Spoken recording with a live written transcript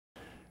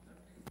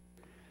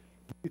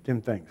Get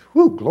them things.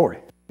 Whew, glory.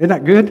 Isn't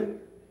that good?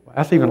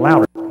 That's even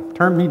louder.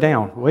 Turn me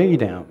down, way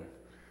down.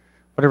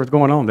 Whatever's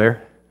going on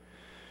there.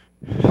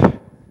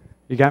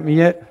 You got me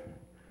yet?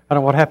 I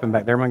don't know what happened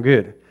back there. Am I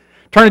good?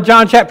 Turn to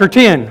John chapter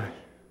 10.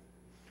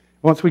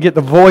 Once we get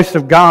the voice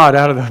of God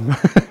out of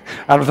the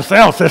out of the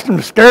sound system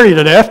to scare you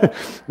to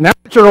death. Now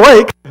that you're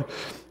awake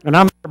and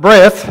I'm out of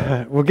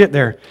breath, we'll get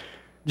there.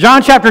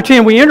 John chapter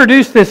 10, we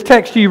introduced this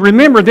text to you.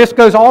 Remember, this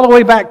goes all the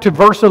way back to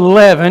verse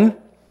 11.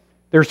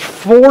 There's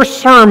 4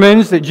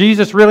 sermons that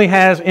Jesus really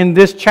has in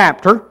this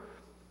chapter.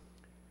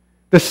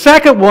 The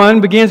second one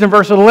begins in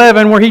verse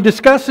 11 where he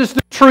discusses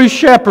the true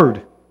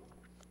shepherd.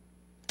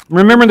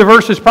 Remember in the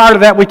verses prior to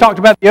that, we talked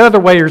about the other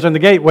wayers and the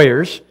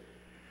gatewayers.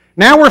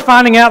 Now we're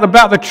finding out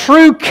about the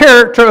true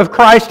character of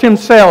Christ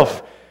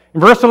himself. In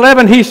verse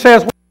 11, he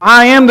says,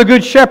 I am the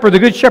good shepherd. The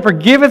good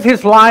shepherd giveth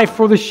his life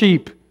for the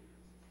sheep.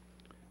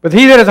 But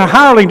he that is a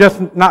hireling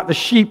doth not the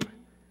sheep,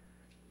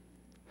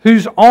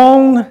 whose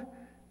own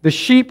the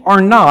sheep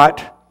are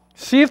not,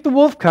 seeth the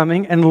wolf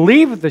coming, and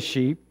leaveth the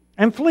sheep,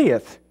 and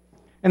fleeth.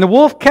 And the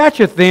wolf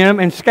catcheth them,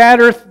 and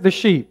scattereth the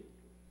sheep.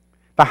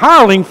 The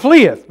hireling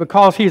fleeth,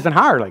 because he is an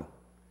hireling,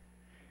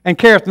 and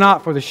careth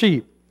not for the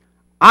sheep.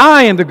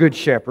 I am the good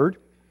shepherd,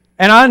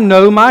 and I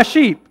know my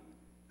sheep,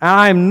 and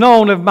I am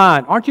known of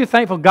mine. Aren't you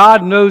thankful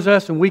God knows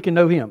us, and we can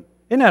know Him?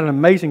 Isn't that an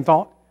amazing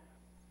thought?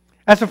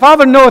 As the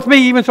Father knoweth me,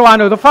 even so I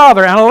know the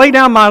Father, and I lay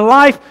down my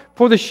life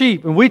for the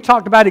sheep. And we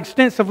talked about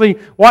extensively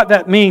what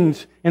that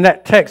means in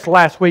that text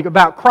last week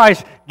about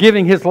Christ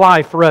giving His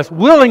life for us,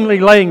 willingly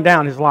laying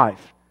down His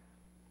life.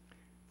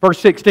 Verse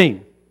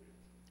 16.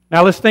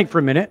 Now let's think for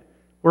a minute.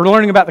 We're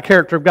learning about the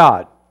character of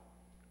God.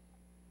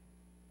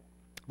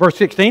 Verse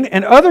 16,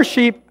 and other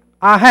sheep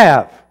I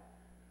have,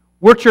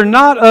 which are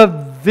not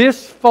of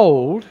this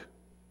fold,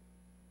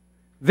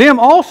 them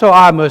also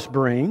I must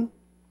bring,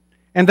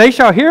 and they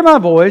shall hear my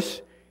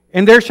voice,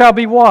 and there shall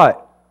be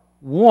what?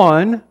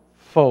 One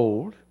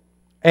fold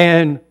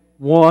and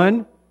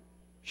one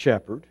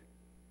shepherd.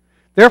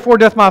 Therefore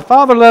doth my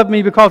Father love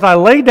me, because I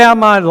lay down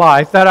my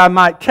life, that I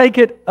might take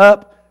it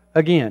up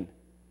again.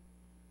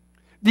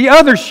 The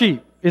other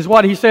sheep is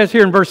what he says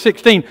here in verse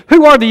 16.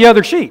 Who are the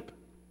other sheep?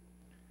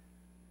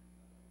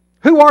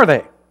 Who are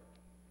they?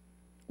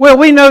 Well,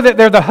 we know that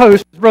they're the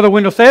host, as Brother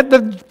Wendell said,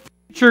 the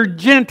future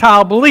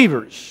Gentile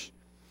believers.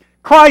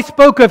 Christ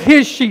spoke of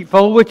His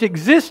sheepfold, which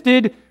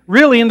existed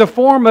really in the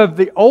form of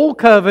the old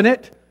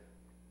covenant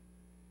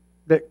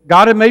that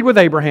God had made with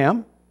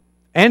Abraham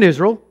and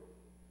Israel.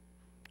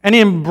 And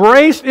He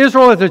embraced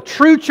Israel as the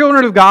true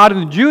children of God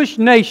and the Jewish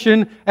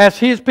nation as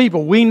His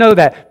people. We know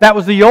that. That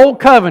was the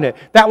old covenant.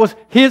 That was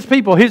His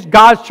people,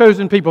 God's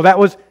chosen people. That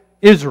was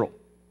Israel.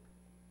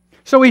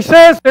 So He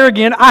says there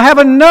again, I have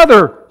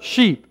another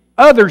sheep,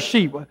 other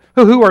sheep.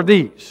 Who are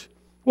these?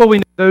 Well, we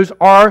know those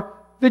are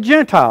the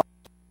Gentiles.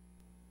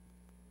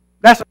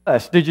 That's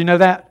us. Did you know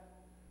that?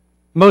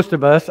 Most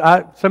of us.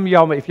 Some of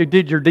y'all, if you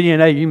did your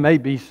DNA, you may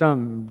be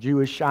some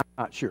Jewish. I'm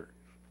not sure.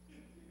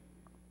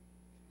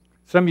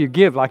 Some of you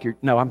give like you're...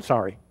 No, I'm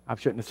sorry. I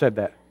shouldn't have said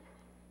that.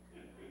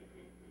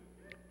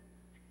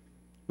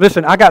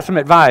 Listen, I got some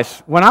advice.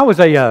 When I was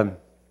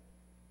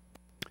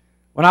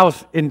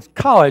in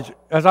college,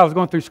 as I was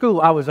going through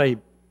school, I was a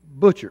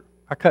butcher.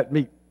 I cut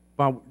meat.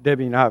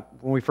 Debbie and I,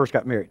 when we first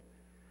got married.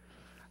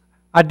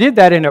 I did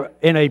that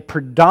in a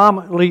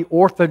predominantly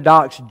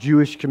Orthodox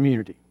Jewish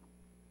community.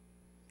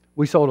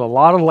 We sold a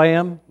lot of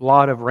lamb, a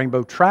lot of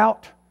rainbow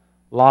trout,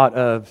 a lot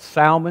of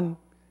salmon,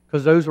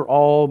 because those were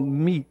all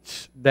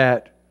meats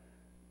that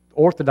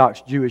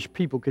Orthodox Jewish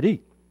people could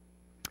eat.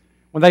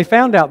 When they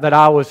found out that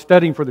I was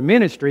studying for the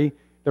ministry,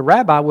 the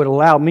rabbi would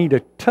allow me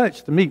to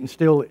touch the meat and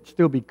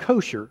still be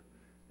kosher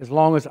as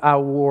long as I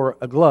wore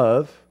a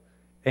glove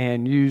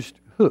and used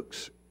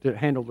hooks to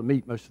handle the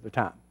meat most of the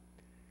time.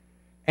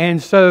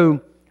 And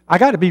so I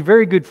got to be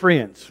very good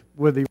friends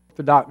with the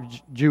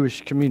Orthodox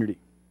Jewish community.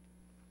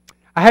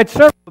 I had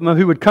several of them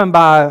who would come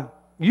by,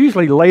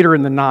 usually later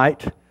in the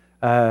night.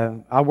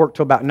 I worked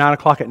till about 9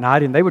 o'clock at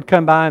night, and they would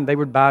come by and they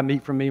would buy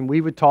meat from me, and we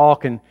would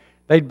talk, and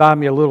they'd buy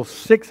me a little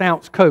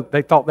 6-ounce Coke.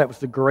 They thought that was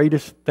the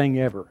greatest thing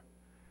ever.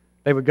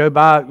 They would go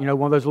buy, one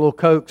of those little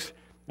Cokes,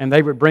 and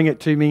they would bring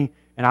it to me,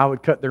 and I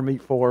would cut their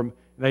meat for them.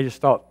 And they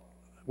just thought,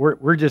 we're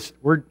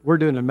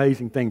doing an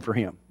amazing thing for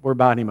him. We're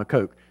buying him a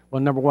Coke.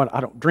 Well, number one,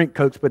 I don't drink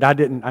Cokes, but I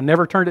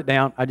never turned it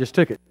down. I just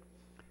took it.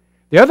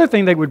 The other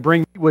thing they would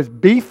bring me was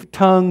beef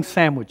tongue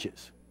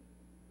sandwiches.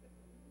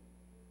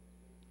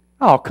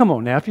 Oh, come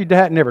on now. If you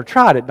hadn't never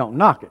tried it, don't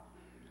knock it.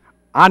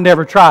 I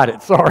never tried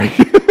it, sorry.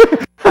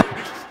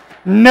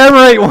 Never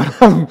ate one of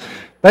them.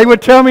 They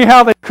would tell me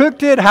how they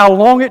cooked it, how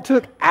long it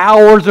took,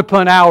 hours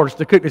upon hours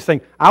to cook this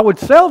thing. I would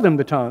sell them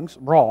the tongues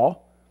raw,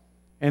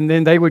 and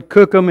then they would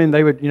cook them, and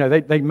they would,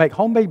 they'd make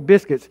homemade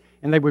biscuits,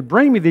 and they would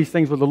bring me these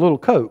things with a little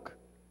Coke,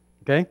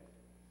 okay?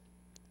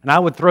 And I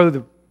would throw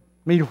the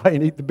meat away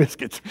and eat the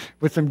biscuits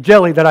with some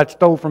jelly that I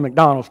stole from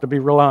McDonald's, to be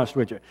real honest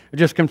with you.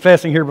 Just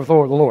confessing here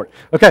before the Lord.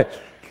 Okay.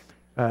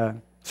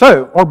 Or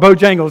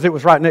Bojangles, it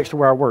was right next to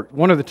where I worked.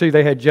 One of the two,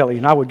 they had jelly,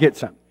 and I would get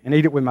some and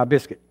eat it with my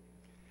biscuit.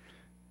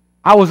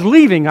 I was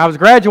leaving. I was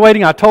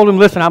graduating. I told him,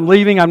 listen, I'm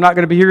leaving. I'm not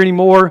going to be here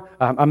anymore.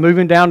 I'm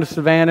moving down to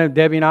Savannah.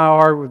 Debbie and I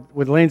are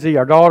with Lindsay,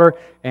 our daughter.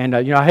 And,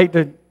 I hate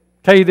to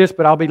tell you this,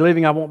 but I'll be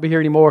leaving. I won't be here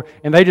anymore.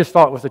 And they just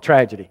thought it was a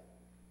tragedy.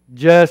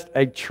 Just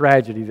a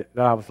tragedy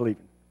that I was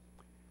leaving.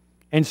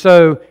 And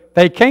so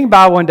they came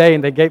by one day,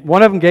 and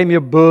one of them gave me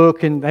a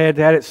book, and they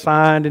had it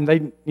signed, and they,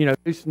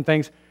 do some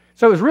things.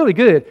 So it was really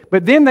good.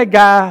 But then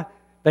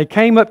they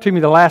came up to me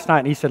the last night,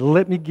 and he said,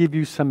 let me give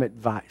you some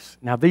advice.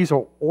 Now, these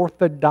are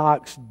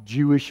Orthodox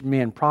Jewish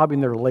men, probably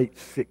in their late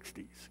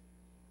 60s.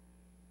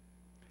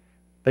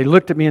 They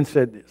looked at me and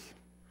said this,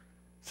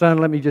 son,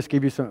 let me just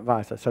give you some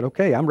advice. I said,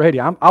 okay, I'm ready.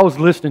 I was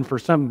listening for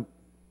some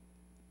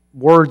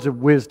words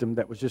of wisdom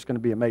that was just going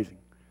to be amazing.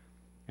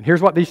 And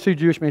here's what these two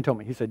Jewish men told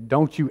me. He said,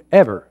 don't you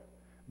ever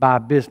buy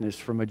business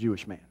from a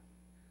Jewish man.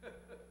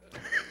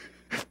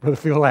 Brother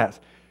Phil laughs.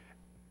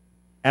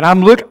 And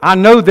I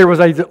know there was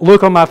a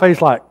look on my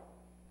face like,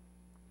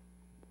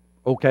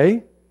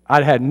 okay,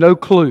 I had no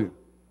clue.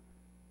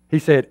 He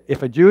said,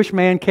 if a Jewish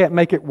man can't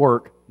make it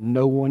work,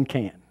 no one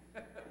can.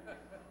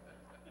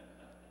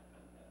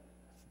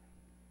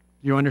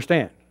 You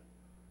understand?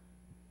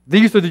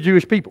 These are the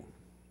Jewish people,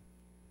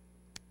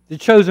 the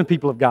chosen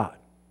people of God.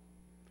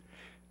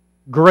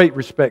 Great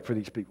respect for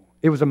these people.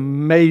 It was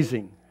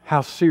amazing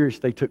how serious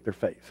they took their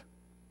faith.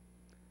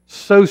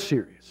 So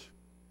serious.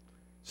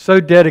 So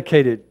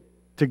dedicated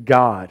to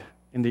God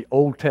in the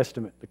Old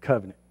Testament, the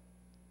covenant.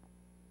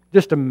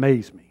 Just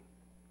amazed me.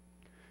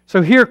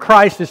 So here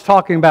Christ is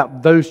talking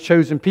about those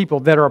chosen people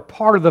that are a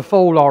part of the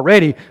fold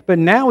already, but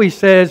now He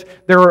says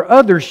there are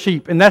other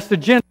sheep, and that's the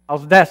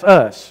Gentiles, that's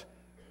us.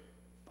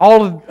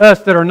 All of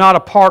us that are not a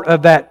part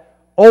of that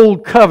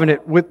old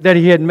covenant that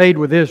He had made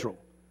with Israel.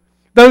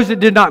 Those that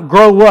did not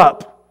grow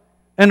up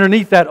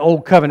underneath that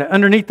old covenant,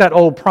 underneath that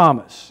old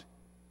promise.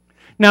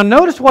 Now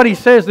notice what He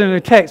says in the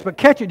text, but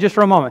catch it just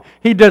for a moment.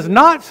 He does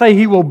not say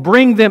He will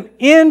bring them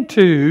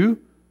into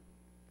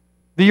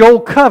the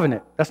old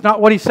covenant. That's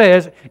not what He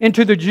says.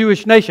 Into the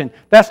Jewish nation.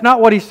 That's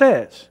not what He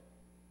says.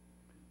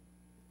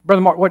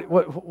 Brother Mark,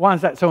 why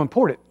is that so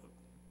important?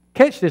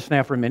 Catch this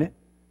now for a minute.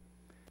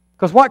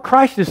 Because what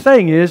Christ is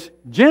saying is,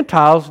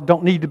 Gentiles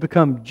don't need to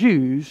become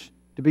Jews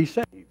to be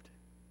saved.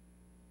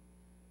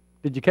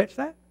 Did you catch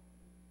that?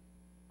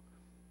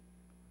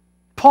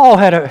 Paul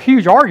had a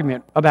huge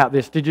argument about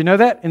this. Did you know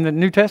that in the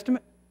New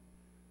Testament?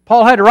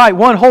 Paul had to write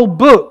one whole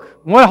book,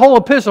 one whole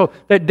epistle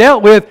that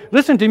dealt with,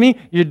 listen to me,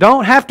 you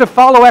don't have to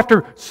follow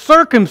after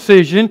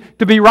circumcision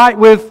to be right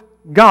with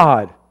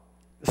God.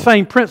 The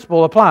same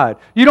principle applied.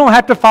 You don't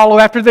have to follow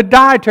after the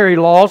dietary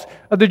laws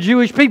of the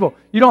Jewish people.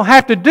 You don't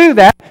have to do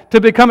that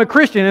to become a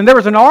Christian. And there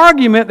was an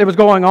argument that was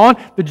going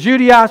on. The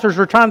Judaizers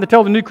were trying to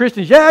tell the new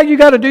Christians, yeah, you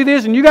got to do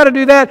this and you got to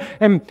do that.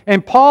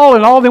 And Paul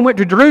and all of them went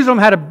to Jerusalem,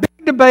 had a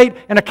big debate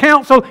and a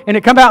council, and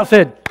it come out and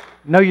said,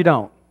 no, you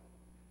don't.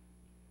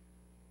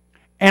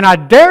 And I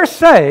dare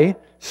say,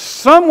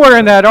 somewhere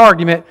in that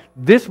argument,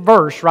 this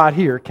verse right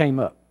here came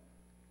up.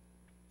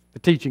 The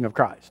teaching of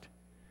Christ.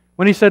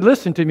 When He said,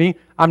 listen to me,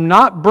 I'm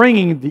not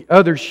bringing the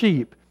other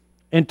sheep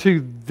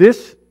into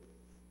this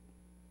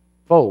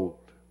fold.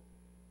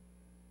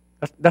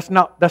 That's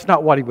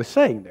not what He was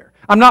saying there.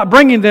 I'm not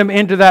bringing them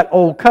into that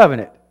old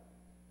covenant.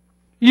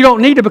 You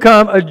don't need to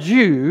become a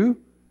Jew,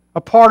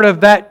 a part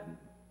of that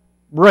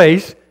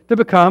race, to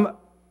become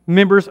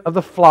members of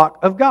the flock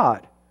of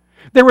God.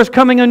 There was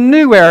coming a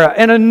new era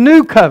and a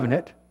new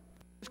covenant. It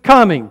was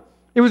coming.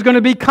 It was going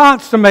to be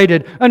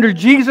consummated under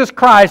Jesus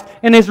Christ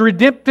and His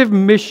redemptive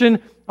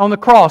mission on the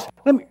cross.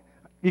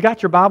 You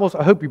got your Bibles?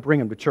 I hope you bring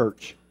them to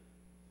church.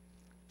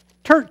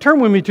 Turn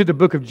with me to the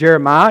book of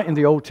Jeremiah in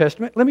the Old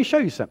Testament. Let me show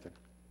you something.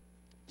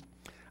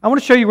 I want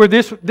to show you where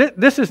this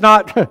is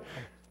not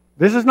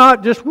this is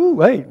not just,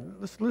 hey,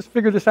 let's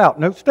figure this out.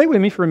 No, stay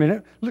with me for a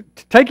minute. Look,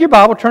 take your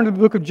Bible, turn to the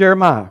book of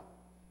Jeremiah.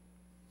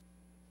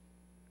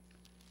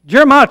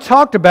 Jeremiah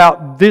talked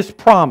about this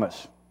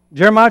promise.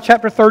 Jeremiah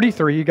chapter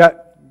 33. Go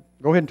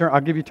ahead and turn.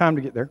 I'll give you time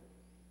to get there.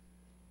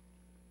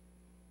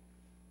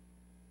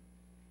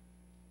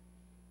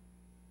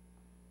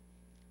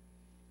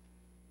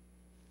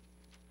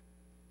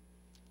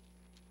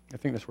 I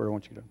think that's where I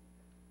want you to go.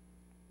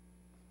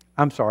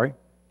 I'm sorry.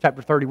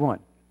 Chapter 31.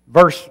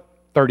 Verse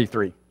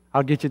 33.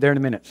 I'll get you there in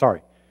a minute.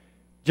 Sorry.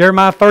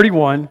 Jeremiah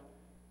 31,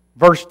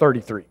 verse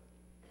 33.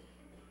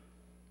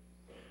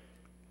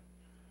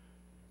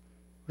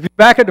 If you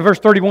back up to verse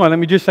 31, let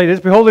me just say this.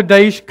 Behold, the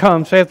days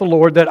come, saith the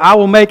Lord, that I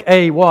will make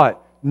a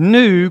what?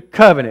 New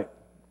covenant.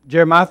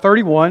 Jeremiah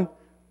 31,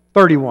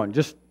 31.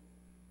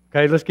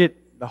 Okay, let's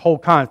get the whole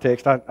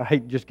context. I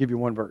hate to just give you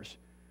one verse.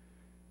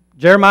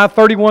 Jeremiah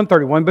 31,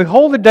 31.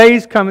 Behold, the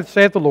days cometh,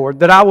 saith the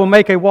Lord, that I will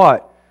make a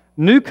what?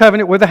 New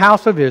covenant with the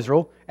house of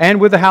Israel and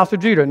with the house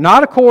of Judah.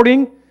 Not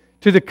according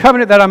to the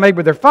covenant that I made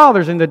with their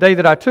fathers in the day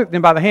that I took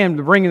them by the hand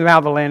to bring them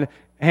out of the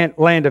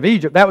land of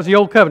Egypt. That was the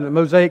old covenant, the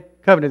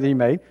Mosaic covenant that He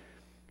made.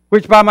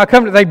 Which by my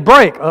covenant they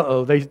break.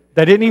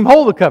 They didn't even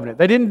hold the covenant.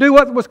 They didn't do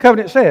what was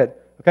covenant said.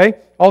 Okay?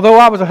 Although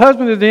I was a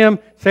husband to them,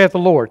 saith the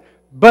Lord.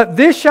 But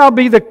this shall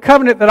be the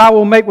covenant that I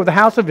will make with the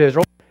house of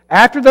Israel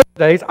after those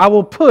days, I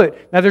will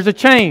put, now there's a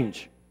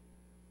change.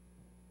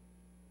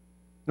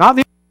 Not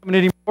the old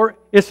covenant anymore,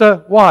 it's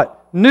a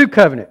what? New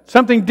covenant,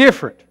 something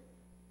different.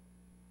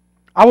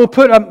 I will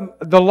put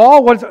the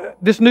law, what is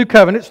this new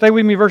covenant? Stay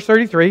with me, verse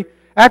 33.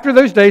 After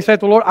those days,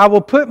 saith the Lord, I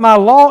will put my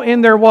law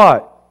in their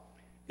what?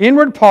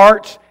 Inward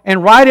parts,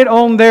 and write it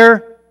on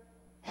their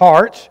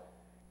hearts,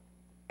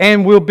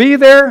 and will be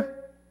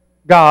their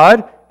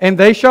God, and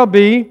they shall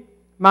be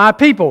my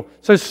people.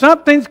 So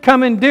something's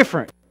coming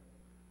different.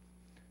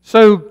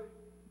 So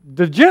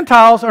the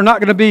Gentiles are not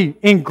going to be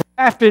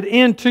engrafted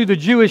into the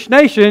Jewish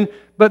nation,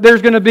 but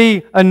there's going to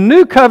be a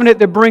new covenant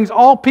that brings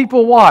all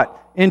people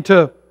what?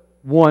 Into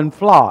one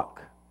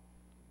flock,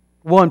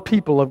 one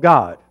people of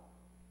God.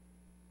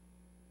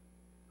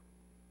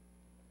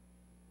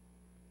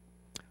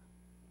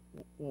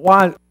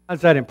 Why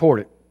is that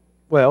important?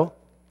 Well,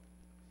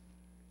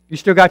 you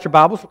still got your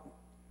Bibles?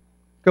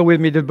 Go with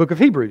me to the book of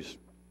Hebrews,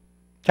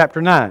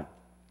 chapter 9.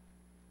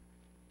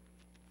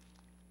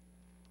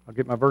 I'll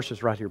get my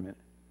verses right here a minute.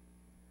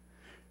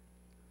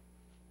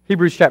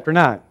 Hebrews chapter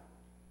 9.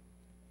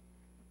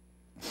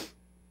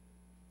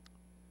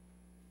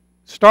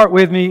 Start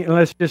with me and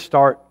let's just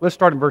start. Let's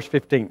start in verse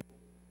 15.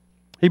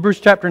 Hebrews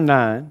chapter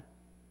 9,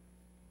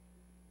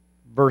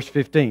 verse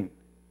 15.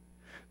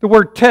 The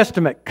word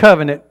testament,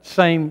 covenant,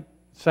 same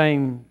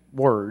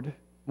word.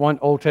 One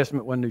Old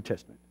Testament, one New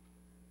Testament.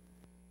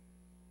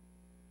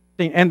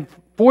 And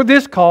for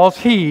this cause,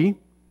 He,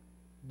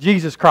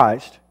 Jesus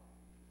Christ,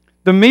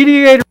 the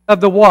mediator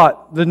of the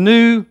what? The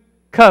new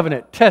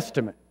covenant,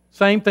 testament.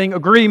 Same thing,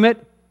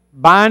 agreement,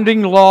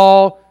 binding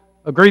law,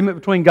 agreement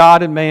between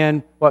God and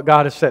man, what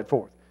God has set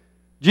forth.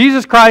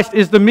 Jesus Christ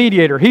is the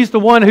mediator. He's the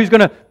one who's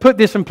going to put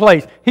this in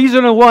place. He's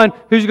the one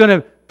who's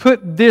going to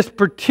put this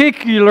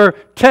particular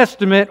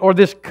testament or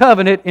this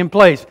covenant in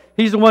place.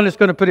 He's the one that's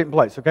going to put it in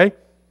place, okay?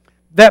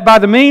 That by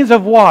the means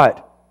of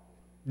what?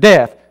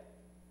 Death.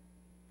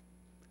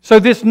 So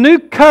this new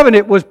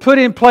covenant was put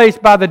in place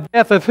by the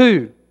death of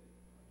who?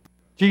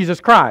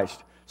 Jesus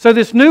Christ. So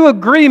this new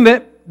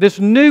agreement, this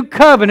new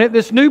covenant,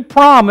 this new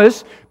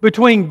promise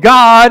between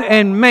God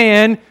and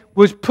man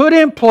was put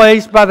in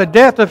place by the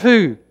death of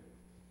who?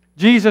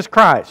 Jesus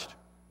Christ.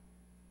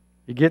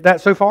 You get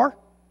that so far?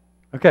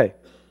 Okay.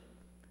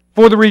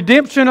 For the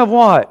redemption of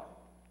what?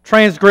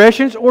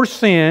 Transgressions or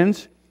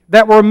sins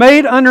that were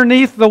made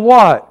underneath the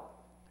what?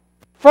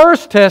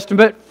 First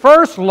testament,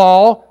 first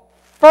law,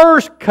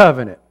 first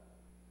covenant.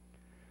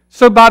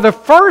 So by the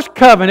first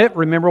covenant,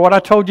 remember what I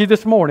told you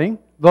this morning,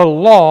 the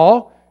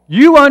law,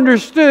 you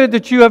understood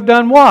that you have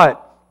done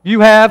what?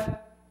 You have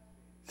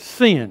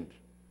sinned.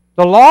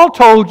 The law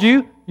told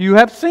you you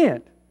have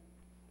sinned.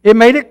 It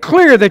made it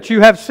clear that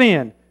you have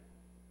sinned.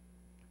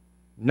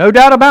 No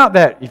doubt about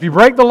that. If you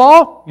break the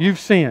law, you've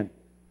sinned.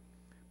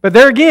 But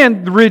there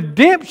again, the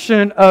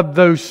redemption of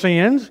those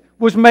sins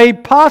was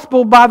made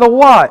possible by the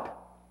what?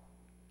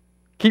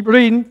 Keep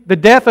reading. The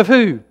death of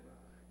who?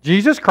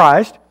 Jesus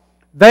Christ.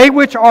 They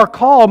which are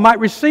called might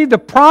receive the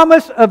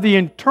promise of the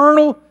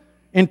eternal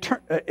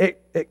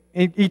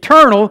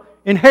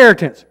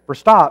inheritance. For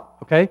stop,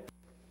 okay?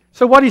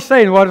 So what he's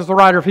saying, what is the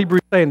writer of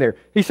Hebrews saying there?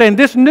 He's saying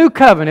this new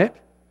covenant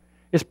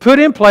is put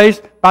in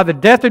place by the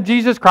death of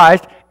Jesus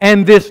Christ,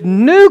 and this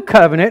new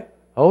covenant,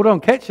 hold on,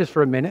 catch this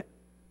for a minute,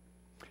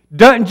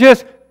 doesn't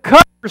just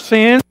cover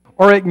sins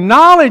or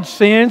acknowledge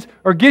sins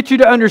or get you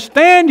to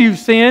understand you've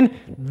sinned.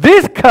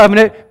 This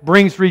covenant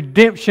brings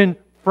redemption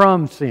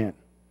from sin.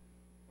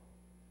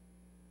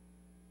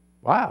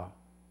 Wow.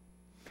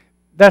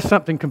 That's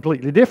something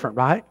completely different,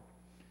 right?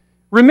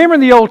 Remember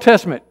in the Old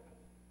Testament,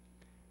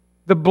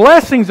 the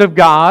blessings of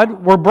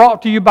God were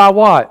brought to you by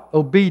what?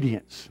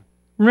 Obedience.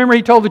 Remember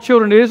He told the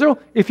children of Israel,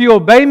 if you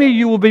obey me,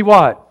 you will be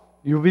what?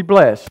 You will be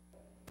blessed.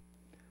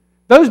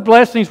 Those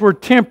blessings were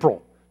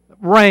temporal.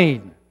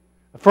 Rain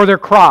for their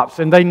crops,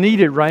 and they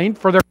needed rain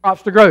for their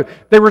crops to grow.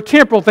 They were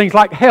temporal things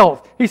like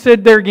health. He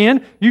said there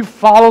again, you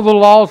follow the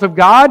laws of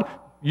God,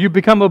 you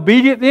become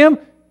obedient to them,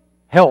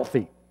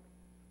 healthy.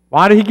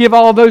 Why did He give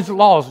all of those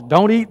laws?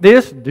 Don't eat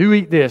this, do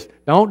eat this.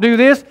 Don't do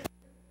this.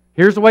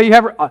 Here's the way you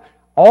have it.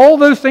 All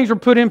those things were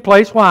put in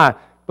place. Why?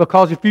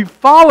 Because if you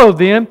follow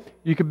them,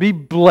 you could be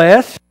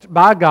blessed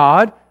by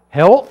God,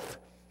 health.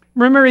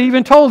 Remember, He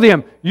even told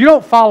them, you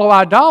don't follow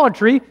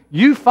idolatry,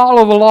 you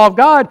follow the law of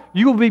God,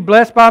 you will be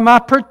blessed by my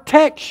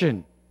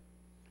protection.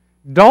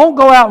 Don't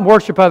go out and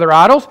worship other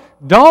idols.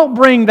 Don't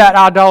bring that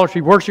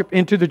idolatry worship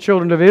into the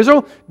children of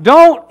Israel.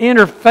 Don't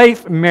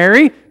interfaith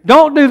marry.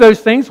 Don't do those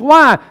things.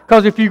 Why?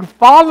 Because if you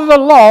follow the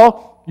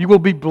law, you will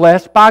be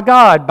blessed by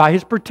God, by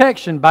His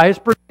protection, by His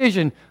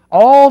provision,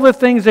 all the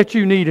things that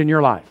you need in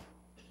your life.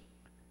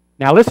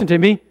 Now listen to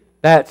me,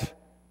 that's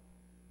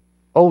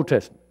Old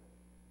Testament.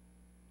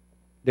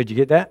 Did you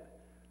get that?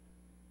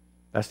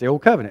 That's the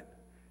Old Covenant.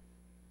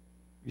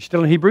 You're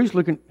still in Hebrews?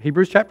 Look at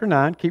Hebrews chapter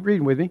 9. Keep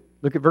reading with me.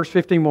 Look at verse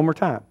 15 one more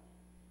time.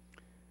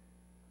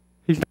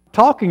 He's not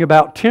talking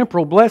about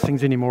temporal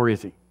blessings anymore,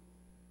 is he?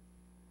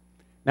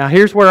 Now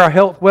here's where our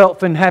health,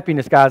 wealth, and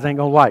happiness guys ain't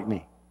going to like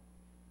me.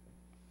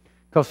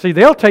 Because see,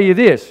 they'll tell you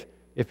this.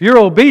 If you're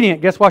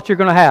obedient, guess what you're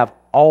going to have?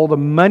 All the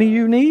money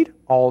you need,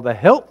 all the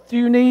health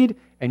you need,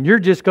 and you're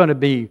just going to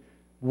be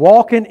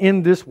walking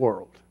in this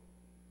world.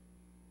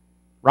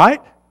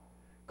 Right?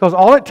 Because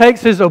all it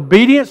takes is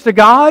obedience to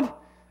God.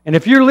 And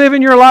if you're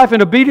living your life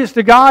in obedience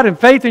to God and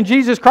faith in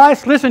Jesus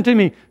Christ, listen to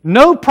me,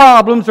 no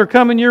problems are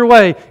coming your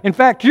way. In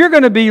fact, you're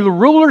going to be the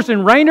rulers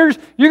and reigners.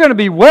 You're going to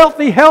be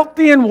wealthy,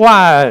 healthy, and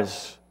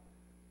wise.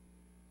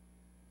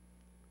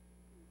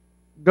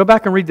 Go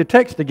back and read the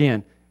text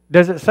again.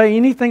 Does it say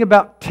anything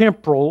about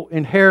temporal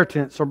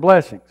inheritance or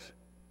blessings?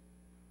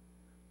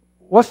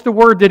 What's the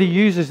word that he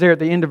uses there at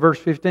the end of verse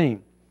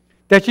 15?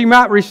 That you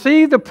might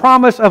receive the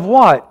promise of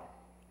what?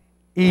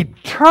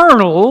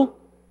 Eternal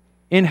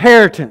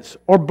inheritance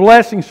or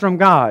blessings from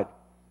God.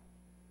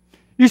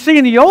 You see,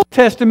 in the Old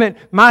Testament,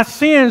 my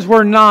sins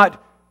were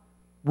not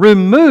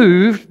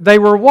removed. They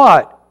were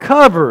what?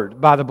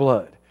 Covered by the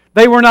blood.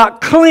 They were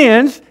not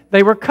cleansed.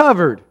 They were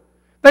covered.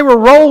 They were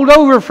rolled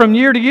over from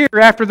year to year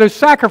after those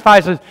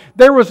sacrifices.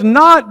 There was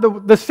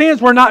not, the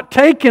sins were not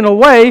taken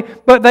away,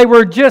 but they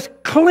were just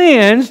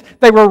cleansed.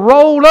 They were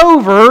rolled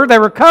over. They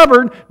were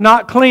covered,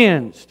 not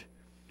cleansed.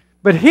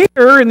 But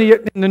here in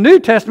the New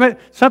Testament,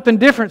 something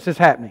different is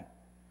happening.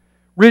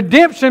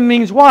 Redemption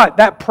means what?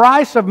 That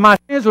price of my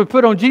sins was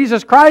put on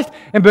Jesus Christ,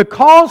 and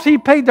because He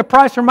paid the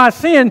price for my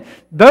sin,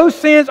 those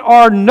sins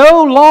are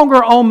no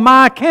longer on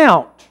my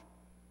account.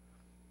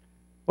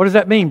 What does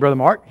that mean, Brother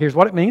Mark? Here's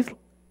what it means.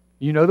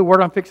 You know the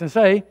word I'm fixing to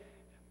say.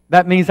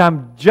 That means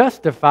I'm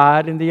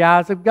justified in the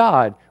eyes of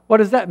God. What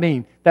does that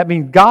mean? That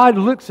means God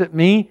looks at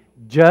me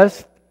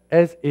just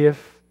as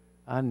if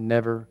I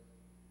never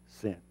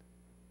sinned.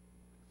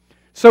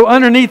 So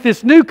underneath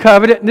this new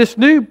covenant, this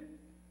new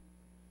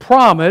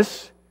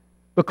promise,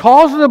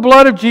 because of the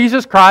blood of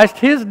Jesus Christ,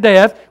 His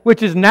death, which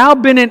has now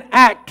been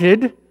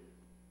enacted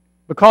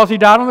because He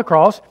died on the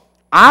cross,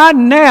 I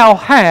now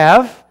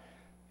have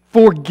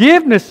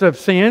forgiveness of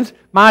sins.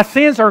 My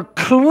sins are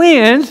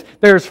cleansed.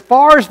 They're as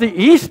far as the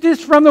east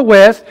is from the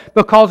west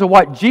because of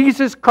what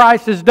Jesus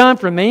Christ has done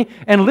for me.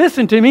 And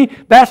listen to me,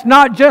 that's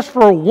not just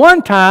for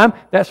one time,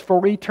 that's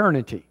for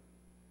eternity.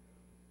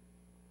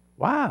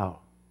 Wow.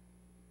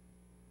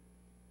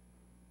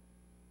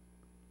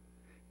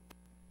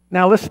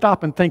 Now let's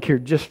stop and think here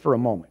just for a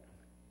moment.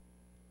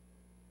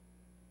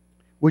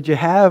 Would you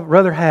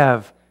rather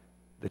have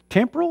the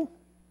temporal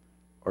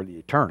or the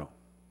eternal?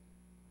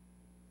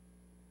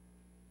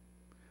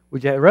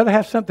 Would you rather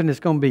have something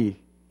that's going to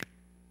be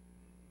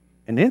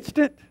an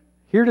instant,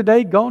 here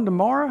today, gone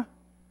tomorrow,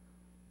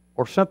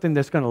 or something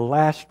that's going to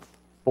last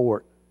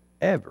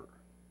forever?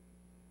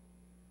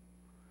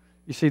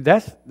 You see,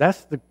 that's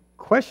the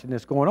question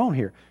that's going on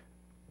here.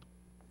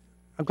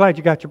 I'm glad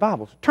you got your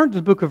Bibles. Turn to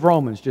the book of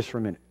Romans just for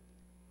a minute.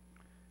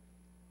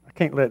 I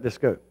can't let this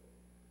go.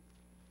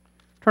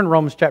 Turn to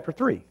Romans chapter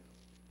 3.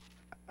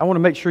 I want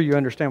to make sure you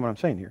understand what I'm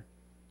saying here.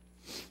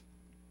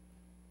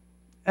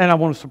 And I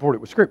want to support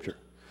it with Scripture.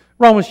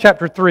 Romans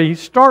chapter 3,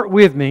 start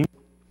with me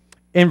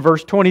in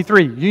verse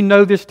 23. You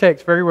know this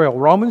text very well.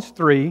 Romans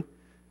 3,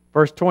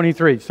 verse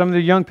 23. Some of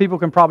the young people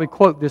can probably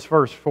quote this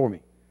verse for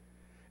me.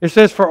 It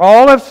says, "For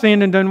all have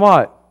sinned and done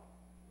what?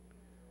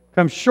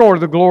 Come short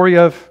of the glory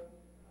of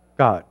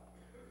God."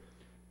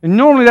 And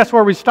normally that's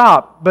where we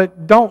stop,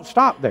 but don't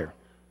stop there.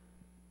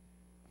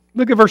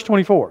 Look at verse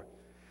 24.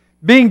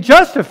 "Being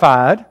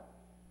justified,"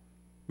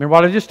 remember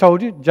what I just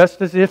told you,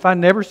 just as if I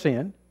never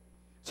sinned.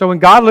 So when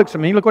God looks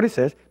at me, look what it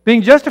says.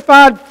 "Being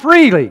justified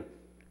freely."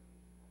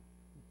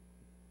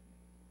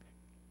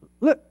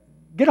 Look,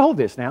 get a hold of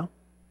this now.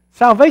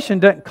 Salvation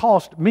doesn't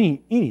cost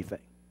me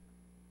anything.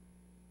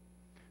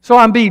 So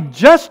I'm being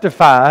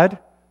justified.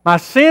 My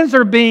sins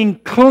are being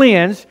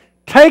cleansed,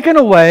 taken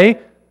away.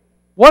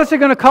 What is it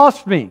going to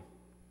cost me?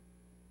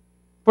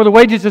 For the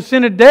wages of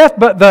sin is death,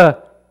 but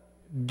the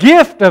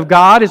gift of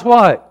God is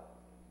what?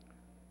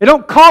 It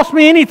don't cost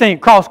me anything.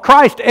 It costs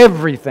Christ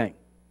everything.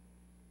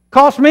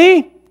 Cost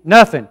me?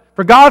 Nothing.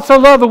 For God so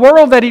loved the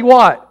world that He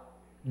what?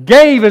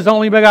 Gave His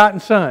only begotten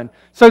Son.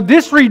 So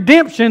this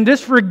redemption,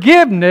 this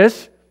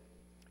forgiveness,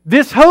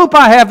 this hope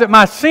I have that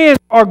my sins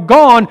are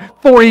gone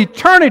for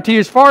eternity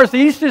as far as the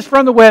east is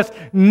from the west,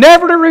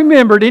 never to be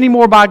remembered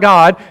anymore by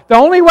God. The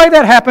only way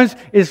that happens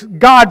is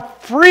God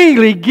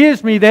freely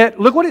gives me that.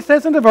 Look what it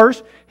says in the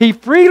verse. He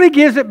freely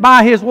gives it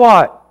by His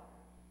what?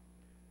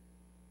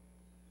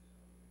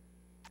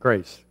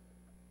 Grace.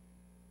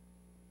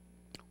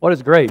 What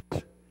is grace?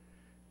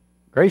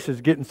 Grace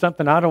is getting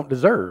something I don't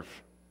deserve.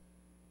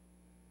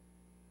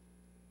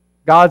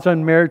 God's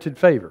unmerited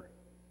favor.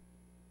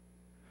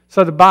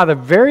 So that by the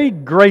very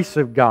grace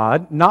of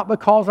God, not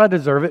because I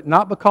deserve it,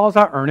 not because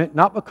I earn it,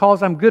 not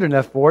because I'm good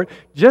enough for it,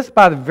 just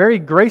by the very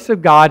grace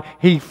of God,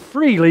 He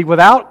freely,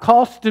 without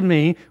cost to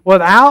me,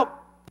 without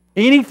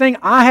anything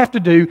I have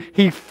to do,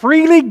 He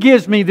freely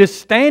gives me this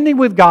standing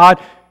with God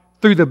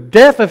through the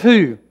death of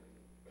who?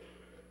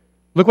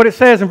 Look what it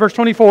says in verse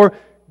 24.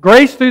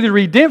 Grace through the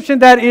redemption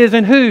that is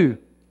in who?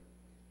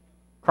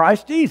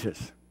 Christ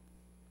Jesus.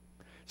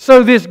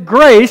 So this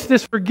grace,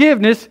 this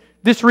forgiveness,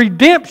 this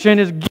redemption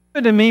is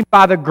given to me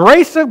by the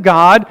grace of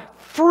God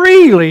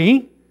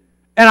freely,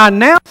 and I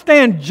now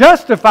stand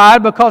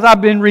justified because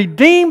I've been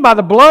redeemed by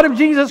the blood of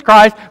Jesus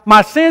Christ.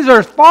 My sins are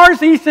as far as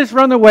the east is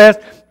from the west,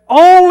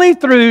 only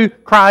through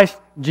Christ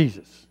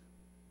Jesus.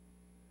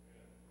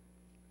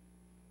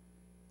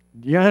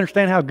 Do you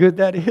understand how good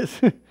that is?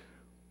 But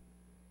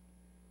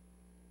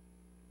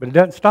it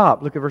doesn't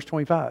stop. Look at verse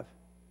 25.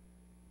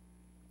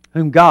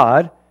 Whom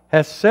God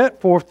has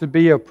set forth to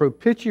be a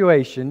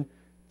propitiation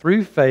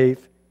through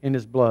faith in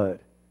His blood.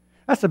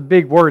 That's a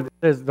big word that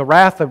says the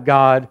wrath of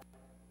God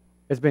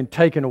has been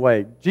taken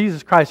away.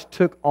 Jesus Christ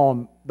took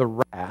on the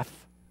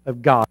wrath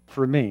of God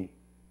for me.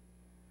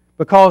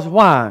 Because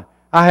why?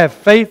 I have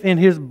faith in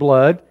His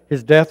blood,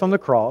 His death on the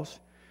cross,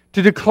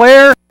 to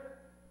declare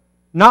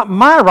not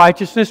my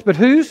righteousness, but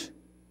whose?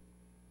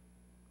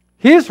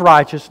 His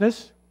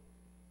righteousness.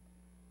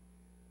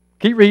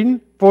 Keep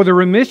reading. For the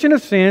remission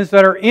of sins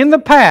that are in the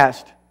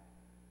past.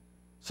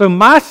 So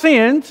my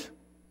sins,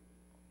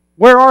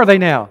 where are they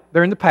now?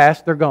 They're in the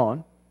past. They're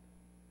gone.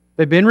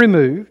 They've been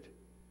removed.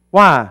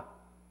 Why?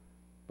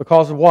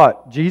 Because of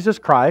what? Jesus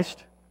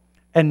Christ.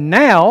 And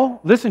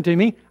now, listen to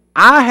me,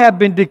 I have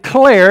been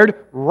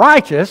declared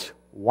righteous.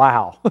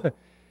 Wow.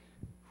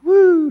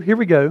 Woo, here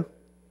we go.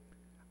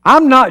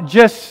 I'm not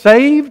just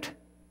saved.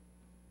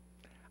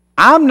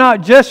 I'm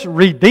not just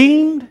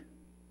redeemed.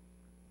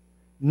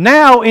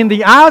 Now, in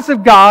the eyes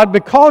of God,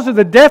 because of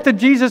the death of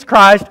Jesus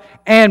Christ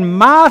and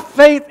my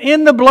faith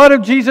in the blood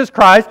of Jesus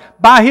Christ,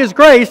 by His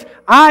grace,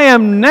 I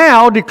am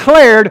now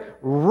declared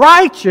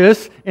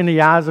righteous in the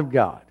eyes of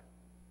God.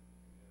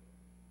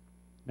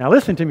 Now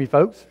listen to me,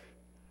 folks.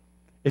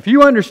 If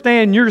you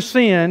understand your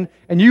sin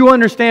and you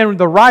understand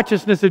the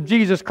righteousness of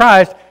Jesus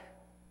Christ,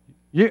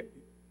 you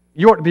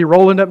ought to be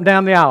rolling up and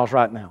down the aisles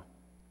right now.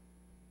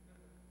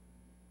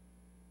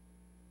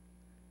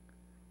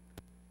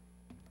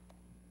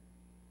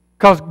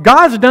 Because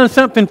God's done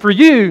something for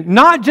you,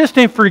 not just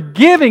in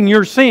forgiving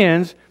your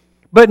sins,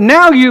 but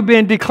now you've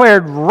been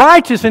declared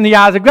righteous in the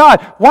eyes of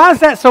God. Why is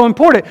that so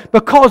important?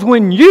 Because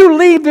when you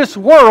leave this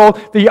world,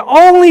 the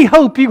only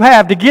hope you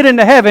have to get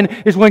into heaven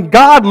is when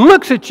God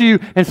looks at you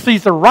and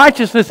sees the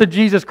righteousness of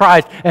Jesus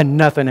Christ and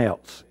nothing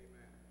else.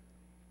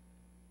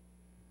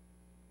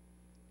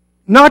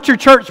 Not your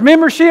church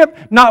membership,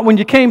 not when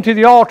you came to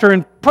the altar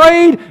and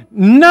prayed,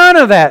 none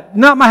of that.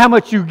 Not how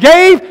much you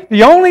gave.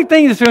 The only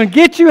thing that's going to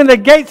get you in the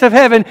gates of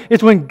heaven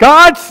is when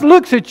God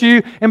looks at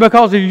you, and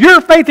because of your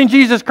faith in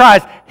Jesus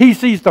Christ, He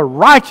sees the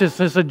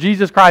righteousness of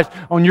Jesus Christ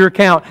on your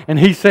account, and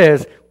He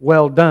says,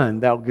 well done,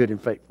 thou good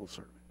and faithful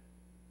servant.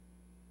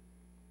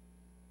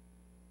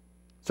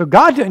 So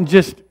God didn't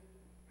just,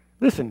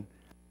 listen,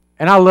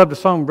 and I love the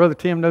song, Brother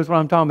Tim knows what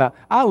I'm talking about.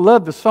 I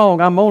love the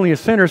song, I'm only a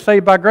sinner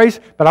saved by grace,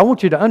 but I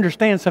want you to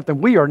understand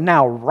something. We are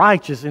now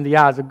righteous in the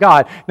eyes of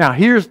God. Now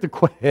here's the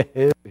question.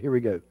 Here we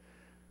go.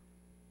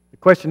 The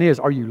question is,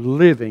 are you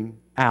living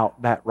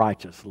out that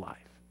righteous life?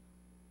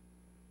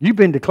 You've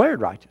been declared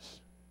righteous.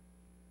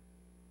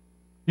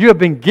 You have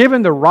been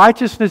given the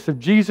righteousness of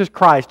Jesus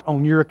Christ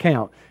on your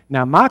account.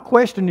 Now, my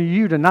question to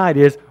you tonight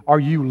is, are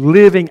you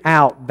living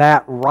out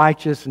that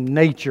righteous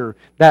nature,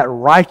 that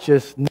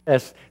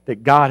righteousness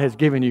that God has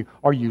given you?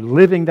 Are you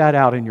living that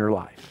out in your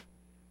life?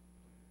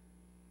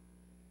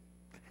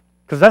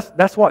 Because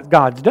that's what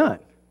God's done.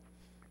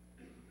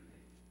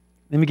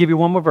 Let me give you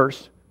one more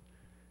verse.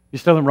 You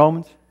still in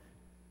Romans?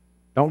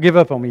 Don't give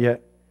up on me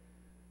yet.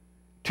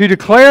 To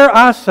declare,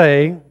 I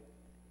say,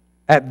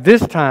 at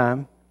this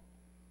time,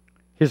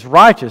 His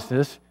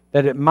righteousness,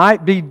 that it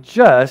might be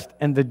just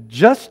and the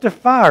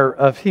justifier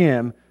of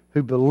him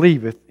who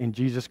believeth in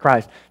Jesus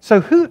Christ. So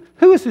who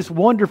is this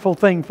wonderful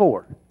thing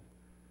for?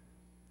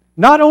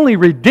 Not only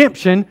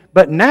redemption,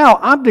 but now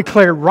I'm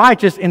declared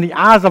righteous in the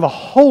eyes of a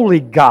holy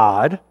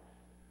God.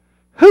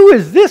 Who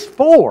is this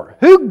for?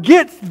 Who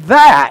gets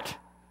that?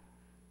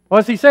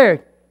 What's he saying?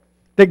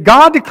 That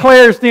God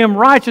declares them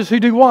righteous who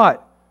do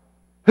what?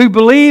 Who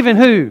believe in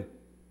who?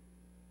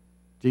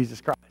 Jesus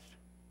Christ.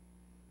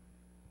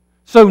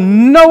 So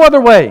no other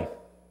way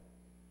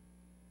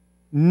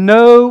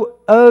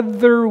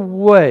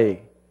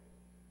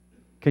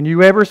can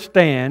you ever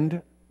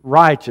stand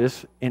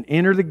righteous and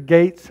enter the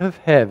gates of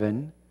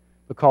heaven,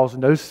 because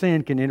no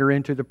sin can enter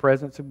into the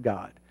presence of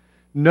God.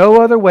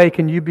 No other way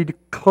can you be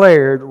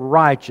declared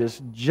righteous,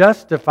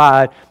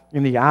 justified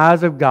in the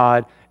eyes of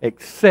God,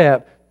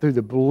 except through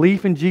the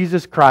belief in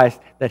Jesus Christ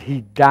that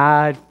He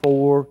died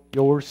for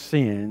your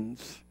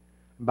sins.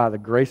 And by the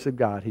grace of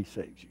God, He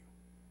saves you.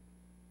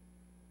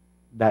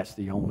 That's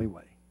the only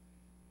way.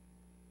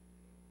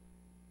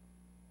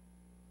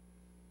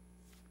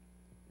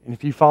 And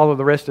if you follow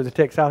the rest of the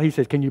text out, he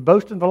says, can you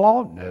boast in the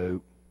law?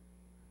 No.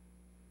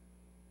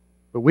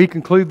 But we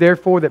conclude,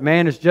 therefore, that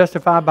man is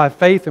justified by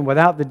faith and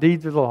without the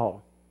deeds of the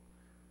law.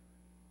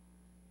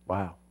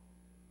 Wow.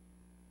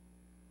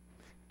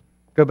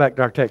 Go back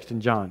to our text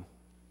in John.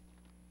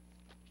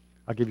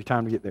 I'll give you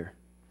time to get there.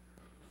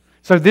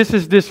 So this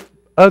is this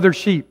other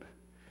sheep.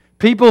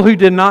 People who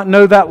did not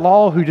know that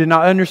law, who did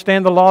not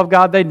understand the law of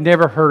God, they'd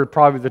never heard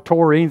probably the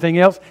Torah or anything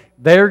else,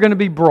 they're going to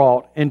be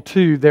brought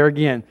into, there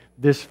again,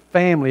 this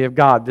family of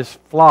God, this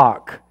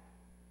flock,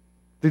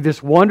 through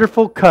this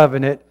wonderful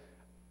covenant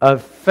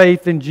of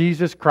faith in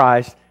Jesus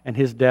Christ and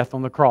His death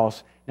on the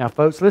cross. Now,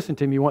 folks, listen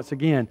to me once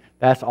again.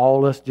 That's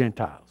all us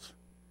Gentiles.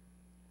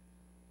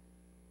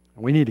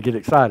 And we need to get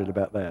excited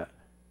about that,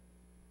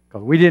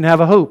 because we didn't have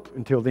a hope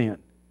until then.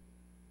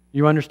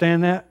 You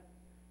understand that?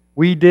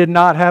 We did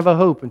not have a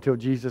hope until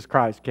Jesus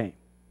Christ came.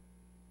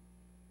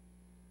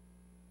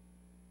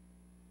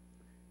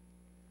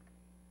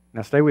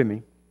 Now stay with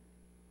me,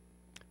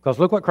 because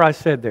look what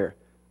Christ said there.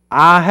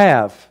 I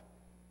have,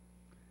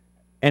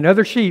 and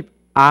other sheep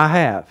I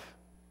have.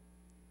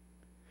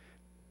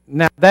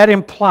 Now that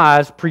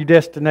implies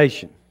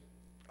predestination.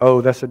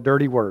 Oh, that's a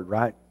dirty word,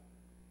 right?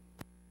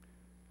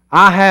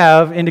 I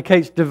have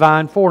indicates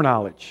divine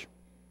foreknowledge.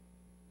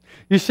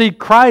 You see,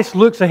 Christ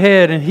looks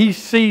ahead and He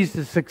sees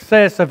the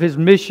success of His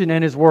mission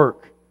and His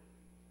work.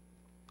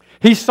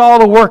 He saw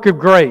the work of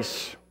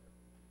grace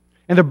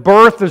and the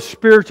birth of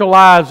spiritual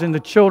lives in the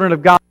children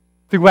of God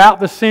throughout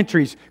the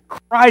centuries.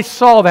 Christ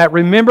saw that.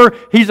 Remember,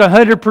 He's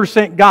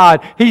 100%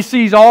 God. He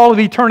sees all of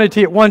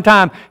eternity at one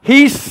time.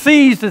 He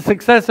sees the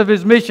success of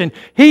His mission.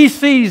 He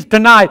sees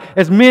tonight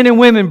as men and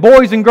women,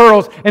 boys and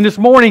girls, and this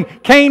morning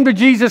came to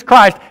Jesus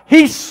Christ.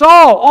 He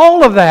saw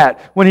all of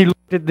that when He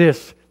looked at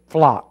this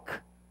flock.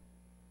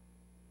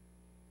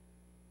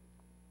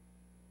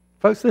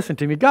 Folks, listen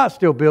to me. God's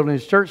still building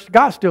His church.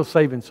 God's still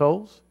saving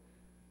souls.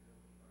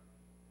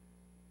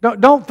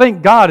 Don't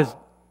think God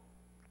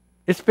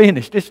it's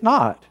finished. It's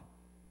not.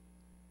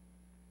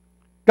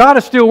 God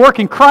is still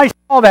working. Christ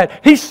saw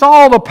that. He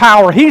saw the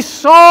power. He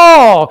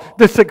saw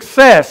the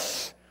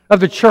success of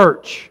the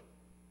church.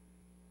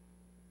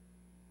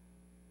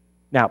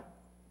 Now,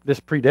 this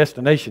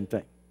predestination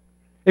thing.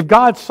 If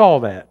God saw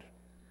that,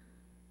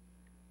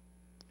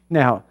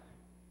 now,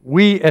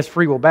 we as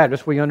Free Will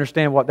Baptists, we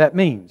understand what that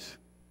means.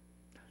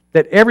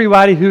 That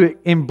everybody who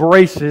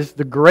embraces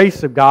the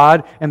grace of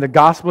God and the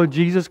gospel of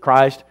Jesus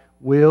Christ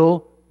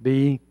will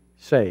be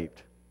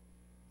saved.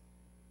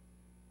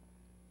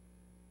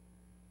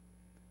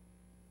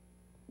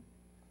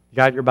 You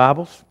got your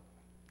Bibles?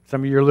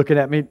 Some of you are looking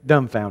at me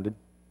dumbfounded.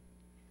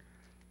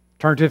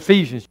 Turn to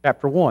Ephesians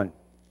chapter 1.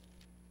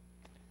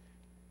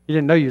 You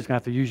didn't know you was going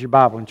to have to use your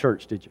Bible in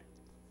church, did you?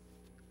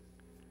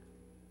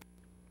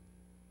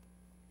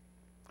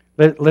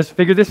 Let's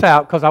figure this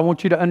out, because I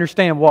want you to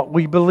understand what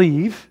we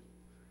believe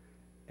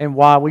and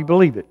why we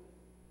believe it.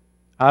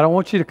 I don't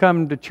want you to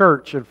come to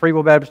church, at Free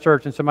Will Baptist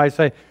Church, and somebody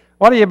say,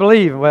 "What do you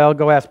believe?" Well,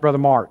 go ask Brother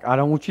Mark. I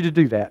don't want you to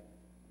do that.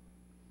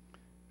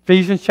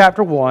 Ephesians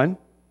chapter 1.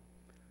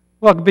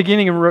 Well,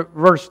 beginning in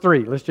verse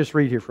 3. Let's just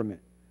read here for a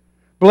minute.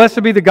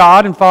 Blessed be the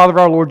God and Father of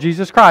our Lord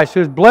Jesus Christ,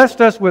 who has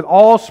blessed us with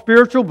all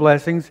spiritual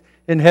blessings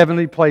in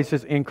heavenly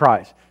places in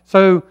Christ.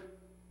 So,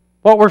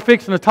 what we're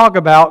fixing to talk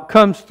about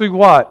comes through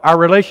what? Our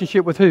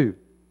relationship with who?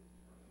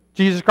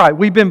 Jesus Christ.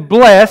 We've been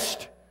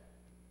blessed.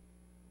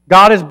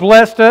 God has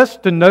blessed us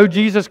to know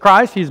Jesus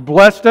Christ. He's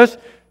blessed us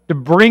to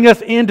bring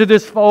us into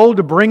this fold,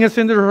 to bring us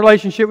into the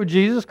relationship with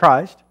Jesus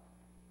Christ.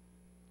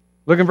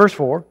 Look in verse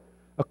 4.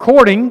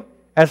 According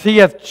as He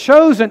hath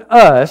chosen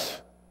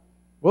us.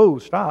 Whoa,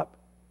 stop.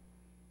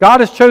 God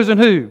has chosen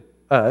who?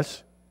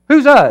 Us.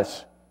 Who's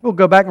us? We'll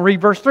go back and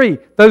read verse 3.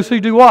 Those who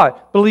do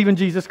what? Believe in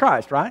Jesus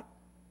Christ, right?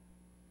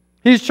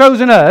 He's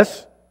chosen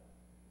us,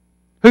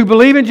 who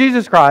believe in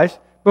Jesus Christ,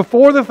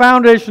 before the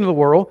foundation of the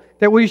world,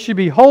 that we should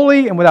be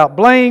holy and without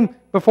blame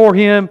before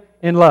Him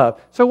in love.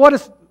 So what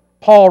is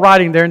Paul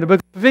writing there in the book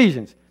of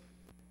Ephesians?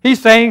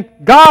 He's saying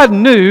God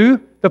knew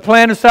the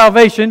plan of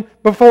salvation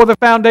before the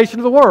foundation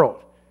of the world.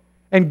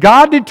 And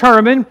God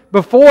determined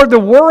before the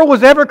world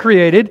was ever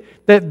created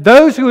that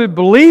those who would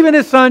believe in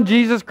His Son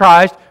Jesus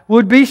Christ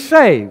would be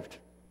saved.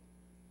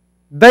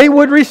 They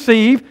would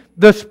receive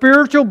the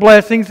spiritual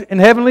blessings in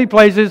heavenly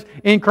places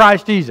in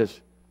Christ Jesus.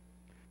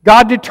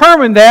 God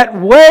determined that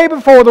way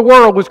before the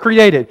world was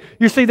created.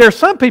 You see, there are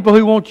some people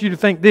who want you to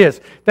think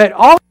this, that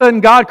all of a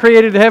sudden God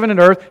created the heaven and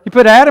earth, He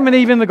put Adam and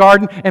Eve in the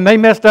garden, and they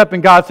messed up,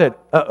 and God said,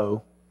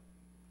 uh-oh,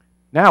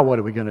 now what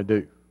are we going to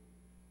do?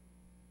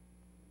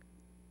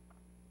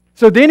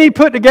 So then He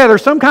put together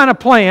some kind of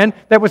plan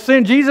that would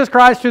send Jesus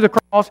Christ to the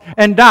cross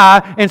and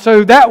die, and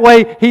so that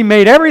way He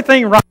made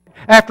everything right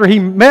after He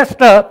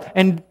messed up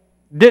and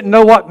didn't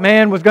know what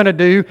man was going to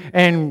do,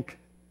 and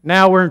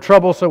now we're in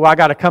trouble, so I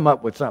got to come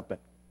up with something.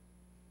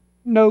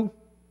 No.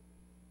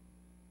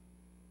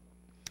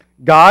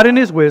 God in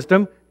His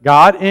wisdom,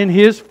 God in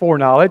His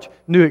foreknowledge,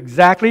 knew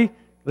exactly,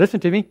 listen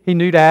to me, He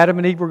knew that Adam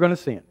and Eve were going to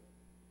sin.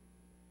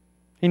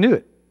 He knew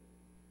it.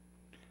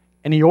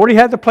 And He already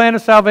had the plan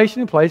of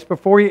salvation in place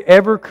before He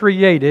ever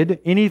created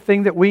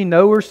anything that we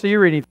know or see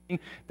or anything.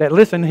 That,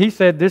 listen, He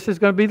said this is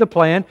going to be the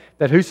plan,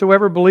 that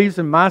whosoever believes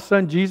in my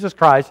Son Jesus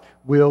Christ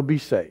will be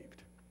saved.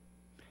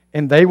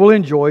 And they will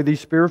enjoy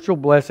these spiritual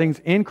blessings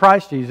in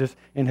Christ Jesus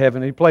in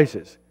heavenly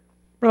places.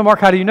 Brother Mark,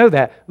 how do you know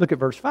that? Look at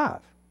verse 5.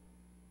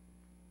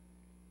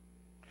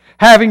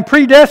 Having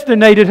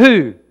predestinated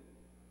who?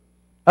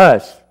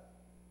 Us.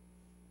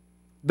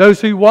 Those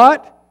who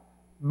what?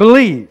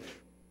 Believe.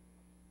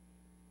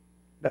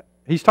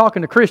 He's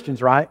talking to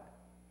Christians, right?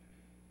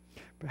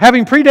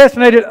 Having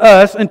predestinated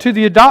us into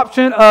the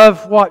adoption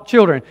of what?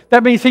 Children.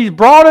 That means He's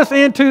brought us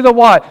into the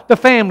what? The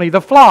family,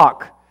 the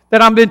flock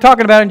that I've been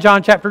talking about in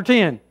John chapter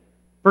 10,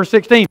 verse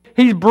 16.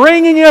 He's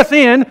bringing us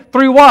in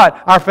through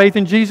what? Our faith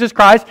in Jesus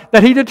Christ,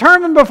 that He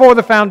determined before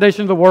the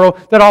foundation of the world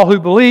that all who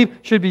believe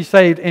should be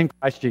saved in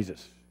Christ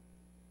Jesus.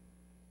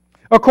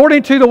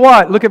 According to the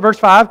what? Look at verse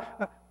 5.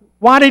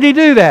 Why did He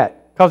do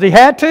that? Because He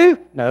had to?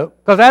 No.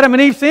 Because Adam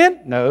and Eve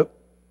sinned? No.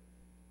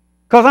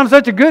 Because I'm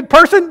such a good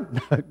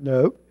person?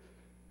 No.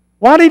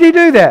 Why did He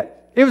do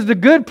that? It was the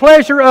good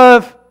pleasure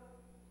of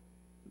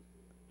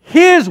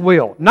His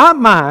will, not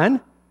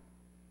mine,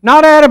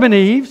 not Adam and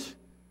Eve's,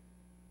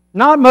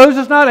 not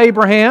Moses, not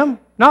Abraham,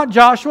 not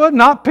Joshua,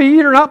 not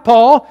Peter, not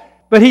Paul,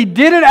 but He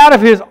did it out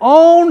of His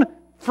own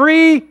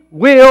free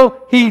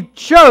will. He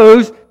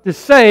chose to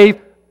save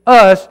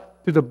us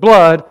through the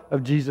blood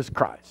of Jesus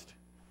Christ.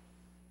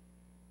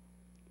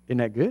 Isn't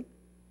that good?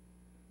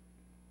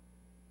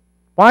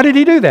 Why did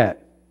He do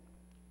that?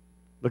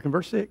 Look in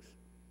verse 6.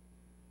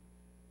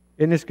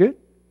 Isn't this good?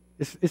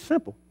 It's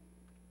simple.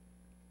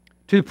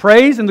 To the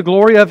praise and the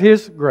glory of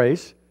His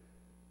grace,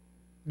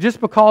 just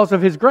because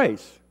of His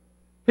grace.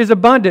 His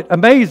abundant,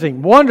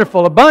 amazing,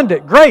 wonderful,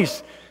 abundant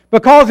grace.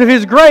 Because of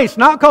His grace.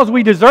 Not because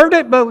we deserved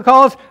it, but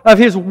because of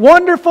His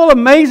wonderful,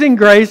 amazing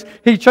grace,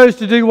 He chose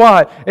to do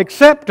what?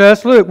 Accept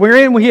us. Look,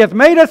 He hath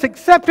made us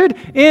accepted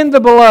in the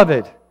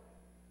Beloved.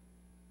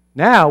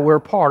 Now we're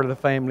part of the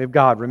family of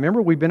God.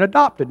 Remember, we've been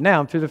adopted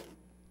now to the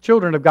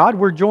children of God.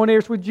 We're joint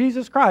heirs with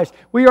Jesus Christ.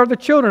 We are the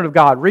children of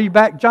God. Read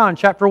back John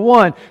chapter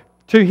 1.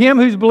 To him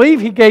who's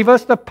believed, He gave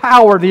us the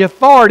power, the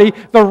authority,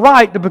 the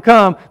right to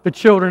become the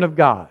children of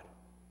God.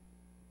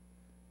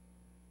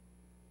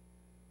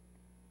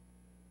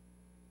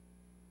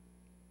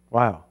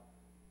 Wow.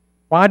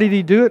 Why did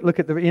He do it? Look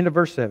at the end of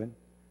verse 7.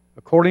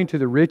 According to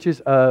the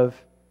riches of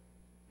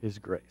His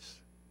grace.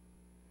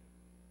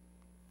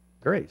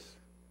 Grace.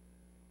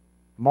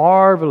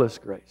 Marvelous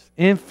grace.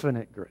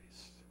 Infinite grace.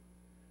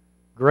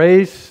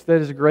 Grace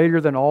that is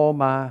greater than all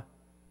my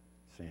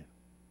sin.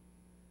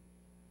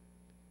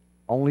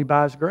 Only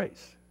by His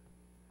grace.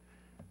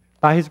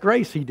 By His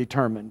grace He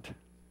determined.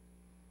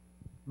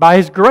 By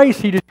His grace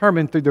He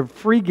determined through the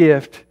free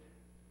gift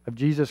of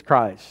Jesus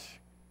Christ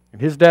and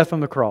His death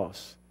on the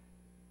cross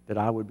that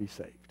I would be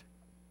saved.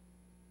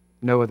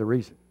 No other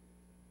reason.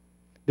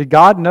 Did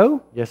God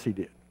know? Yes, He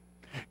did.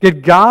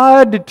 Did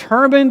God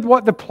determine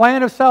what the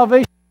plan of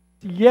salvation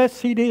is?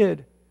 Yes, He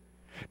did.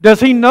 Does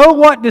He know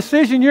what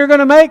decision you're going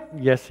to make?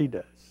 Yes, He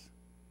does.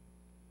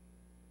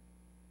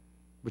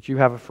 But you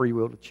have a free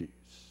will to choose.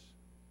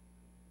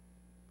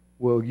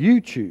 Will you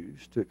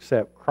choose to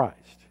accept Christ?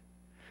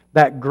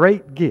 That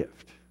great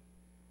gift.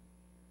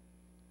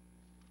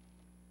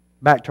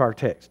 Back to our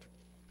text.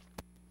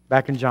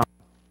 Back in John.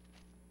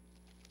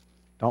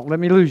 Don't let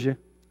me lose you.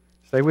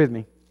 Stay with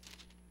me.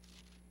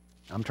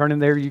 I'm turning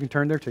there. You can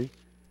turn there too.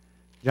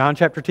 John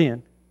chapter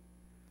 10.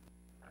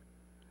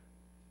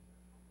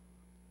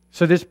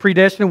 So this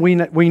predestined,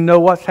 we know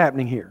what's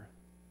happening here.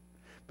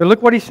 But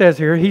look what He says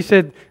here. He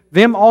said,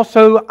 them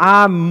also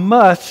I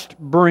must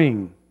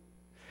bring.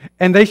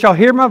 And they shall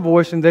hear my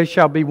voice, and they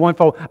shall be one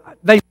fold.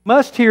 They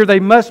must hear, they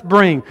must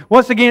bring.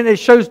 Once again, it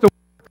shows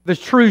the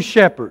true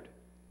shepherd.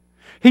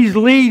 He's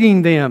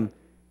leading them.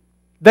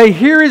 They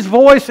hear His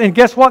voice, and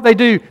guess what they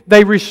do?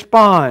 They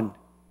respond.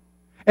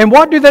 And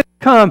what do they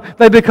become?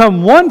 They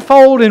become one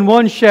fold and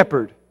one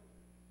shepherd.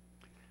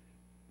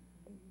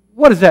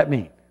 What does that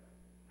mean?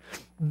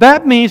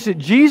 That means that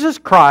Jesus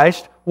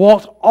Christ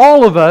wants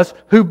all of us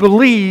who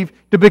believe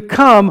to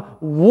become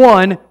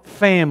one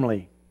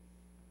family.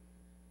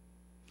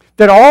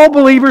 That all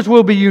believers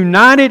will be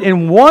united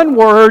in one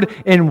word,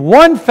 in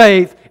one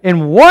faith,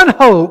 in one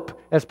hope,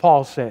 as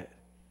Paul said.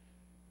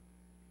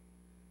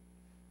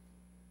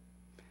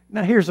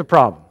 Now here's the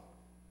problem.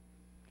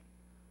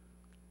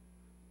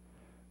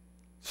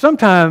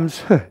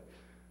 Sometimes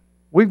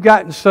we've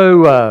gotten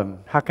so,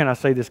 how can I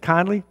say this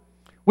kindly?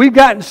 We've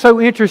gotten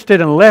so interested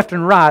in left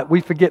and right,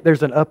 we forget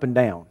there's an up and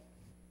down.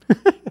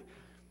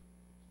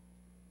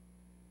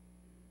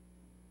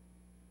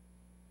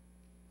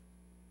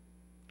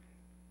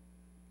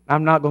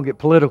 I'm not going to get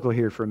political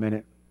here for a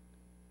minute.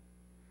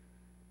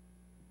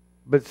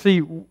 But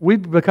see,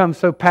 we've become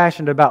so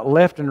passionate about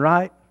left and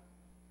right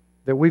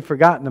that we've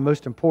forgotten the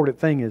most important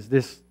thing is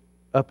this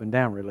up and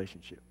down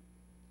relationship.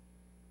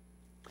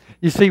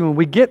 You see, when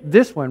we get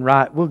this one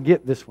right, we'll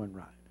get this one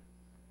right.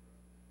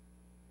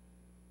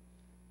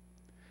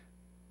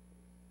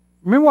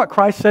 Remember what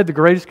Christ said the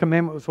greatest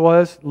commandment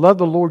was? Love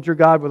the Lord your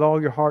God with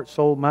all your heart,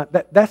 soul, mind.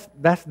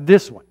 That's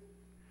this one.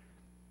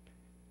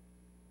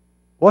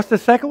 What's the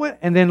second one?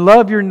 And then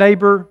love your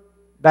neighbor,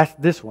 that's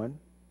this one,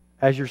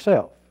 as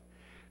yourself.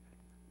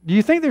 Do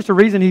you think there's a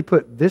reason He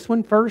put this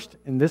one first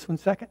and this one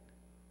second?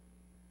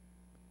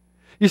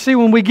 You see,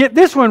 when we get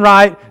this one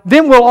right,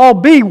 then we'll all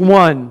be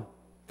one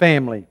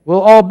family.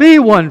 We'll all be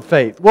one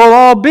faith. We'll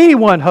all be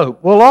one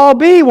hope. We'll all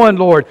be one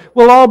Lord.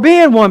 We'll all be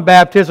in one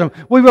baptism.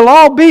 We will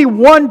all be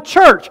one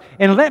church.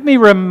 And let me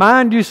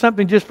remind you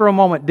something just for a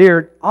moment,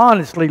 dear,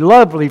 honestly,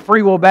 lovely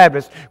Free Will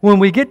Baptists. When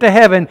we get to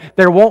heaven,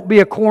 there won't be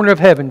a corner of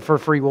heaven for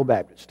Free Will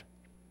Baptists.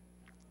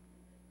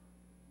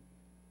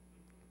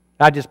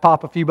 I just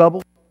pop a few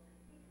bubbles.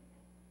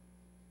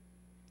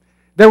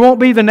 There won't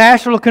be the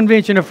National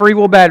Convention of Free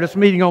Will Baptists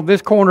meeting on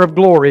this corner of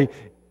glory.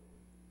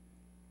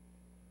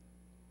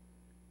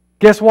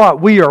 Guess what?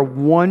 We are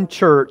one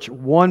church,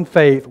 one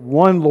faith,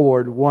 one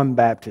Lord, one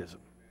baptism.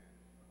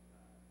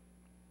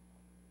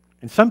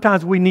 And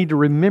sometimes we need to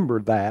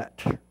remember that.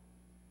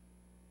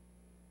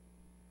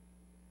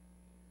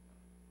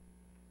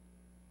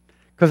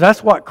 Because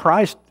that's what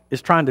Christ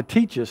is trying to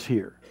teach us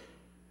here.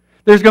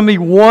 There's going to be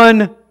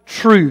one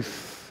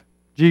truth,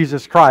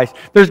 Jesus Christ.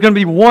 There's going to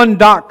be one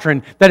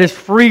doctrine that is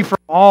free from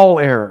all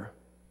error.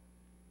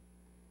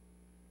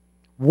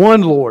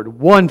 One Lord,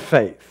 one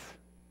faith.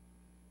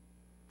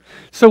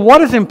 So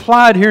what is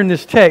implied here in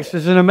this text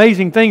is an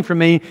amazing thing for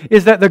me,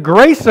 is that the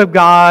grace of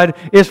God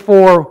is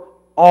for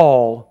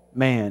all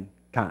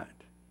mankind.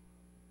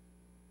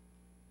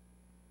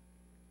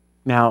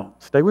 Now,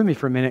 stay with me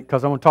for a minute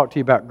because I want to talk to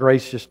you about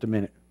grace just a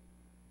minute.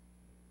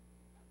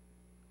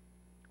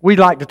 We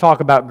like to talk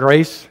about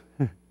grace.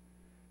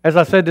 As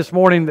I said this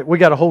morning, that we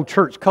got a whole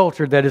church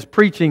culture that is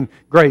preaching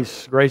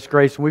grace, grace,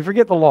 grace, and we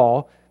forget the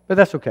law, but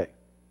that's okay.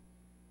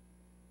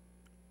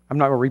 I'm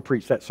not going to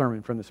re-preach that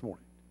sermon from this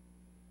morning.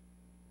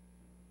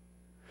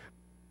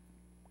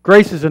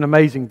 Grace is an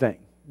amazing thing.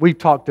 We've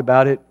talked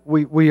about it.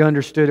 We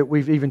understood it.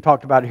 We've even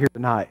talked about it here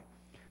tonight.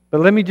 But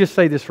let me just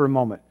say this for a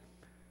moment.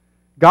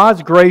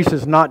 God's grace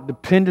is not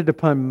dependent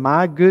upon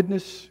my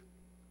goodness,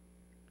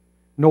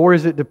 nor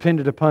is it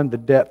dependent upon the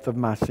depth of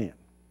my sin.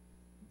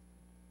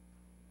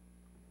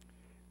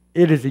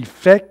 It is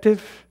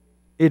effective.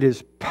 It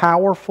is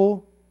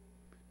powerful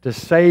to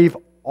save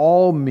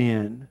all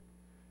men,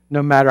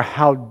 no matter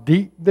how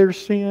deep their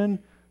sin,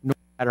 no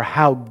matter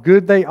how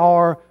good they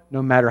are,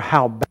 no matter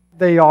how bad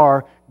they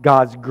are.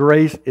 God's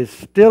grace is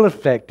still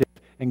effective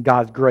and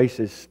God's grace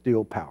is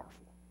still powerful.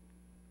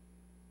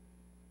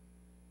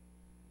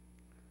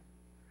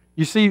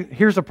 You see,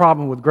 here's the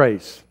problem with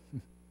grace.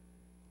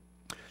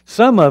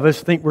 Some of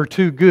us think we're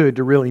too good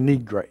to really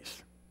need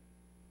grace.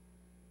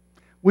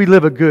 We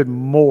live a good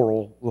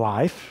moral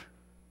life.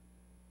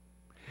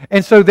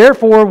 And so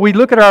therefore we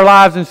look at our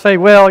lives and say,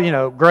 well, you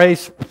know,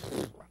 grace,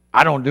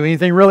 I don't do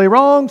anything really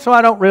wrong, so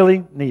I don't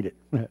really need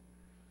it.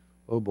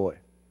 Oh boy.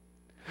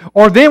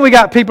 Or then we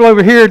got people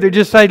over here that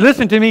just say,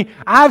 listen to me,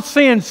 I've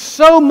sinned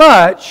so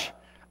much,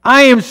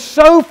 I am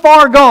so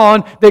far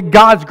gone that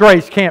God's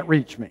grace can't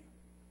reach me.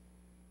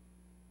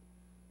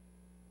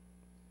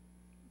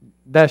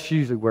 That's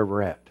usually where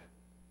we're at.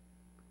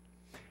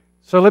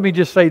 So let me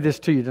just say this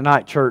to you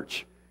tonight,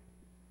 church.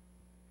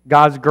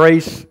 God's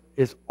grace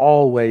is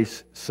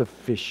always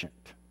sufficient.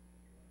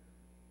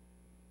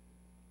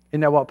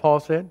 Isn't that what Paul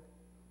said?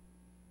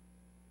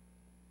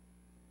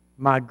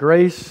 My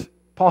grace,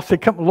 Paul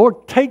said, come,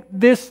 Lord, take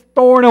this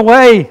thorn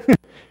away.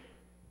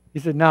 He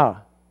said, no.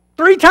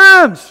 3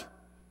 times.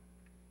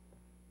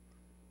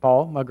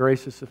 Paul, my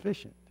grace is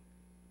sufficient.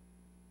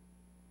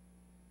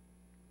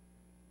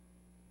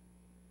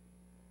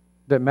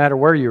 Doesn't matter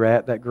where you're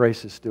at, that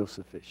grace is still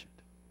sufficient.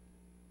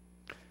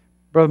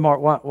 Brother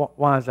Mark,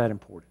 why is that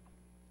important?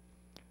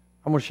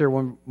 I'm going to share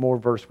one more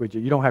verse with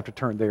you. You don't have to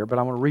turn there, but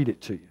I'm going to read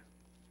it to you.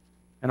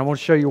 And I want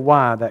to show you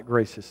why that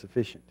grace is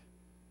sufficient.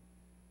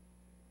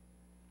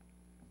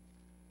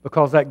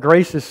 Because that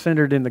grace is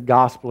centered in the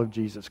gospel of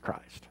Jesus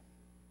Christ.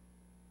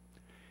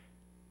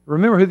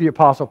 Remember who the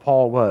Apostle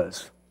Paul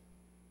was.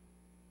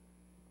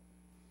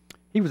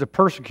 He was a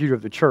persecutor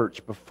of the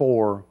church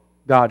before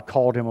God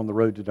called him on the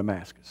road to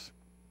Damascus.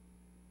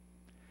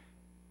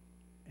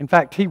 In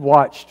fact, he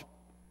watched,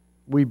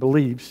 we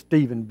believe,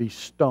 Stephen be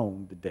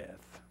stoned to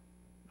death,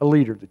 a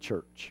leader of the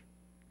church.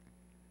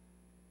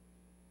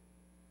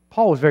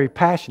 Paul was very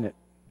passionate.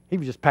 He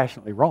was just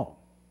passionately wrong.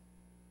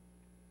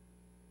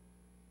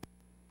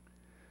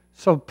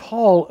 So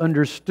Paul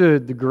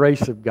understood the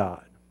grace of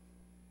God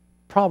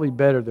probably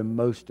better than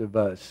most of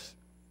us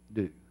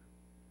do.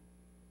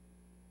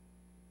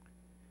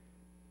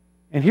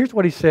 And here's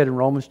what he said in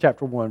Romans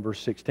chapter 1,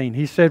 verse 16.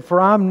 He said, for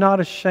I'm not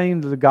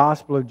ashamed of the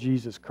gospel of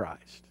Jesus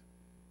Christ,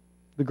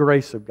 the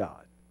grace of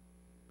God.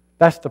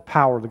 That's the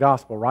power of the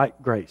gospel, right?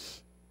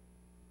 Grace.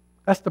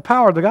 That's the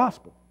power of the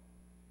gospel,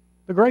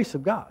 the grace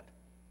of God.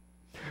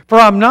 For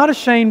I'm not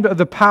ashamed of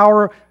the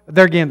power,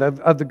 there again,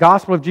 of the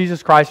gospel of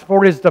Jesus Christ,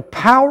 for it is the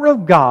power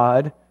of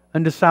God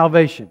unto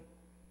salvation.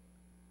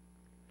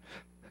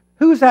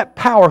 Who is that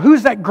power? Who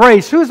is that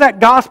grace? Who is that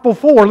gospel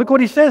for? Look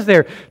what he says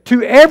there.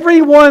 To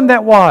everyone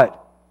that what?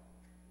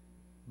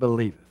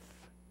 Believeth.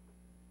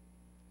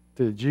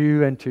 To the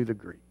Jew and to the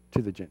Greek,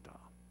 to the Gentile.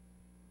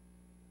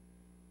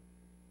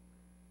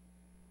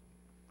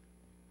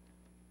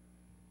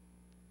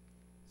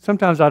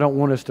 Sometimes I don't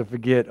want us to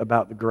forget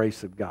about the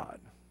grace of God.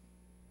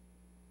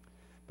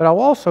 But I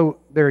also,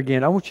 there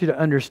again, I want you to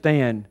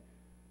understand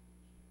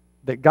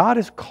that God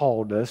has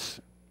called us,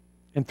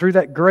 and through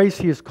that grace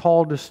He has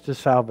called us to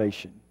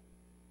salvation.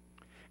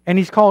 And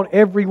He's called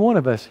every one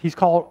of us, He's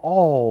called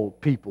all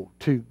people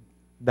to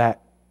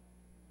that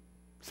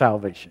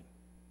salvation.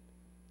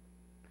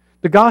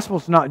 The gospel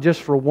is not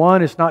just for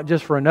one, it's not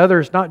just for another,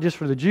 it's not just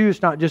for the Jew,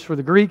 it's not just for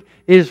the Greek,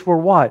 it is for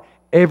what?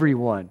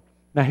 Everyone.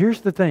 Now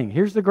here's the thing,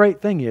 here's the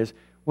great thing is,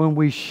 when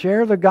we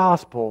share the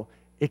gospel,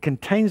 it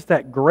contains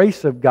that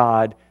grace of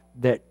God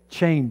that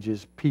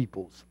changes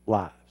people's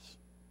lives.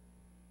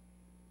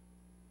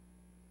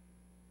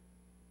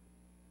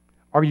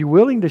 Are you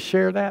willing to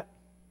share that?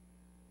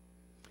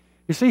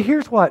 You see,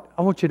 here's what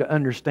I want you to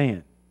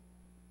understand.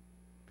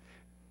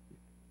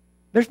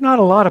 There's not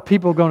a lot of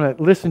people going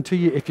to listen to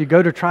you if you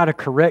go to try to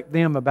correct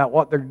them about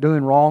what they're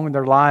doing wrong in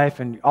their life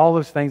and all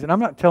those things. And I'm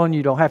not telling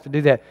you don't have to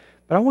do that.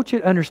 But I want you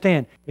to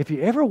understand, if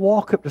you ever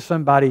walk up to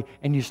somebody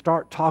and you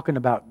start talking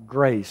about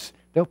grace,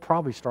 they'll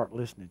probably start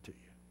listening to you.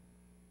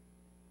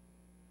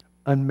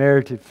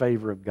 Unmerited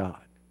favor of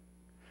God.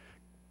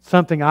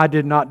 Something I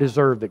did not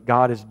deserve that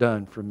God has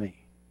done for me.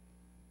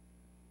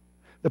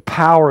 The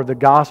power of the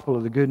gospel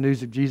of the good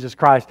news of Jesus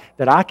Christ,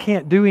 that I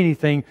can't do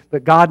anything,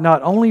 but God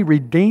not only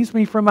redeems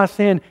me from my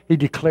sin, He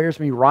declares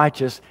me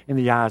righteous in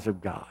the eyes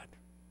of God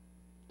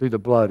through the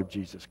blood of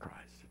Jesus Christ.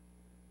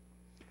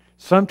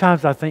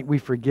 Sometimes I think we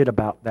forget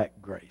about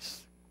that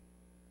grace.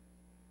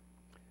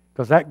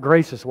 Because that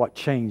grace is what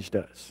changed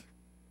us.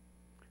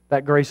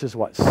 That grace is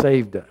what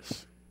saved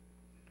us.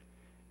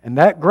 And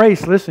that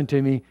grace, listen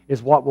to me,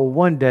 is what will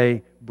one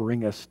day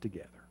bring us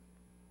together.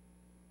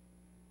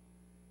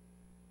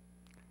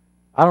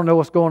 I don't know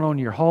what's going on in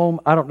your home.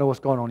 I don't know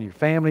what's going on in your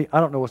family. I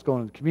don't know what's going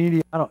on in the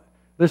community.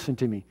 Listen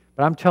to me.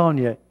 But I'm telling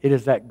you, it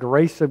is that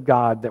grace of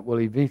God that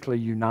will eventually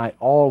unite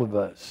all of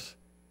us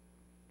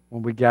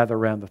when we gather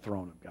around the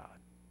throne of God.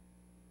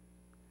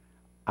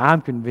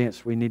 I'm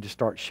convinced we need to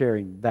start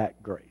sharing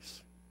that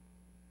grace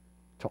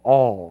to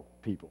all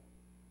people.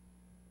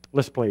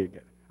 Let's play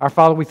together. Our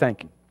Father, we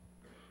thank You.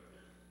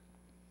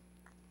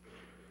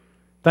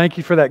 Thank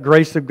You for that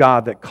grace of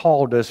God that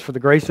called us, for the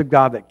grace of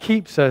God that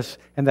keeps us,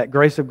 and that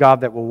grace of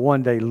God that will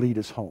one day lead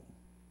us home.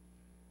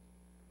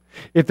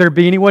 If there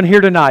be anyone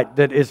here tonight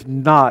that is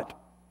not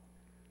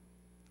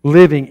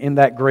living in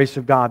that grace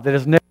of God, that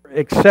has never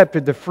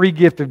accepted the free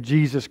gift of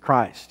Jesus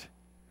Christ,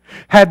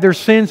 had their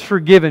sins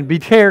forgiven, be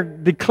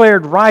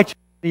declared righteous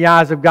in the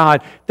eyes of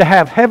God, to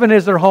have heaven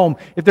as their home,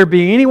 if there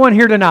be anyone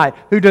here tonight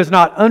who does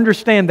not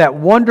understand that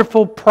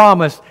wonderful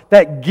promise,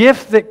 that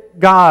gift that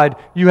God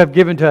You have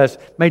given to us,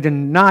 may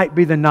tonight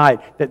be the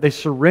night that they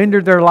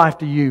surrender their life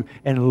to You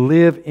and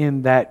live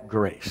in that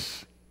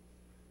grace.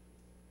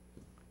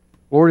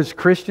 Lord, as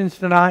Christians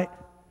tonight,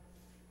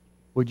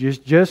 would You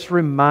just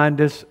remind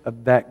us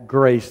of that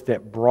grace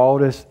that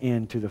brought us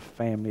into the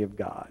family of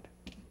God?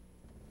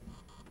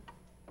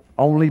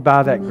 Only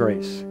by that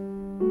grace.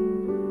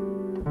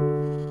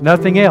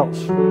 Nothing else.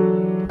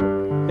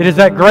 It is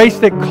that grace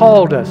that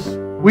called us.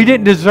 We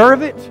didn't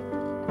deserve it.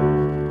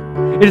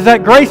 It is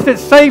that grace that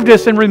saved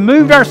us and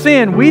removed our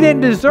sin. We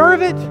didn't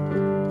deserve it.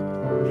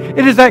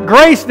 It is that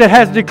grace that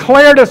has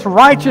declared us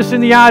righteous in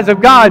the eyes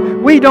of God.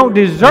 We don't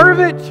deserve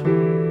it.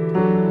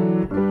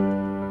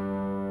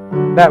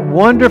 That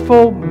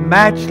wonderful,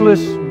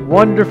 matchless,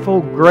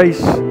 wonderful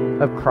grace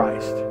of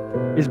Christ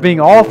is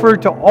being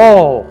offered to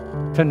all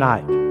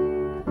tonight.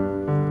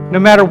 No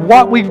matter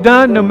what we've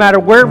done, no matter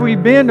where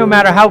we've been, no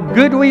matter how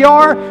good we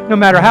are, no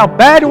matter how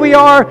bad we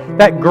are,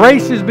 that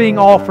grace is being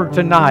offered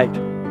tonight.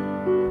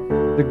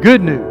 The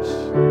good news.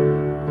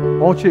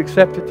 Won't you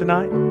accept it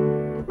tonight?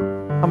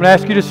 I'm going to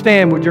ask you to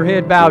stand with your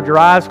head bowed, your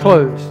eyes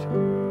closed.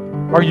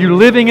 Are you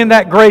living in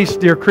that grace,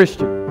 dear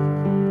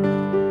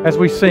Christian? As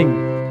we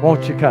sing,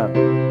 won't you come?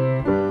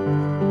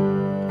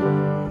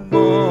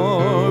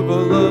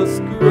 Marvelous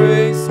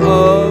grace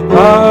of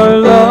our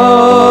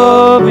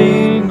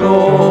loving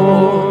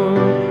Lord,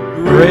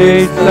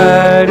 grace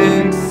that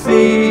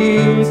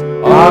exceeds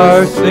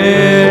our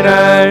sin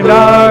and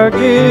our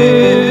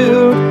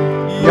guilt.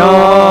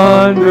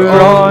 Yonder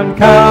on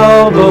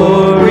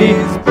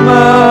Calvary's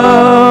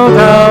mount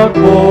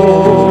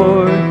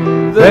outpoured,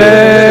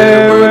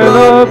 there where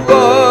the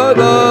blood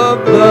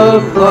of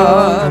the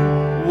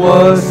Lamb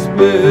was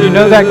spilled. You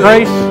know that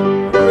grace?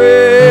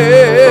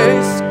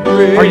 Grace,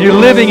 grace. Are you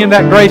living in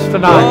that grace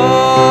tonight?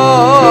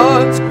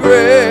 God's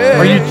grace.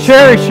 Are you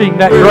cherishing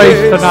that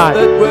grace tonight?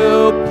 That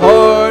will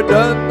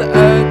pardon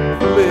and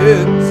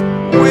cleanse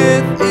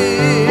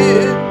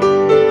within.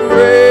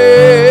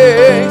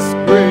 Grace,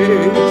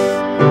 grace.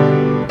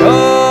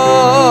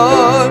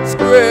 God's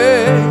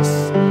grace.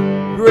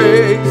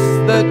 Grace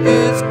that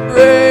is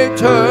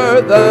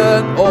greater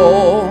than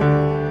all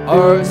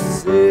our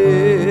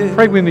sin.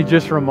 Pray with me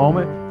just for a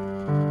moment.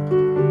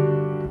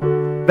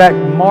 That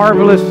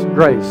marvelous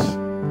grace.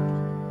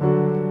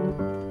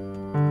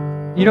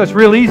 You know, it's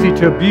real easy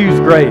to abuse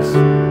grace,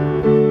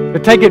 to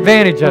take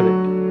advantage of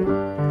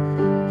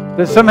it.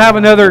 That somehow or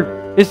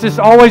another, it's just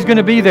always going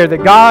to be there.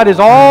 That God is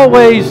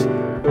always,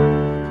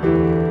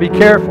 be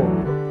careful.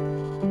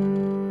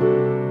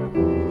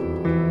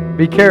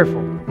 Be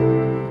careful.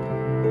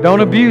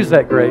 Don't abuse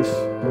that grace.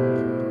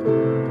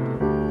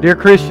 Dear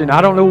Christian,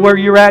 I don't know where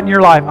you're at in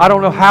your life. I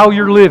don't know how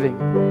you're living.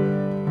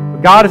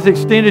 But God has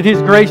extended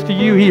His grace to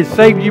you. He has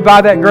saved you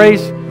by that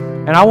grace.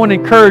 And I want to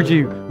encourage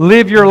you,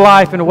 live your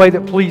life in a way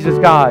that pleases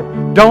God.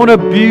 Don't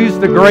abuse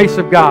the grace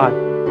of God.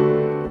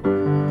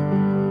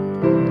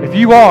 If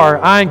you are,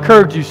 I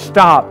encourage you,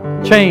 stop,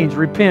 change,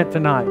 repent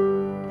tonight.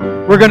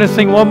 We're going to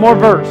sing one more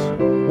verse.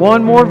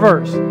 One more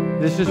verse.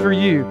 This is for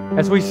you.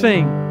 As we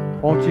sing,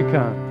 won't you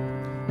come?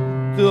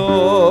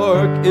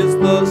 Dark is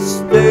the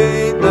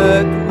stain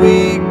that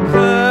we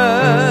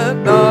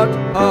cannot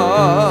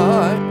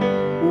hide.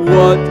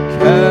 What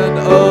can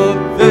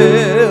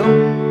avail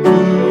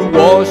to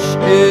wash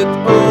it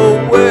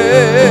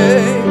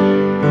away?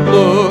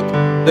 Look,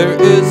 there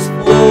is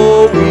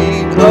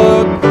flowing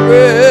a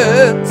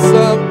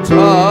crimson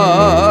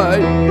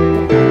tide.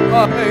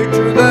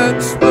 Whiter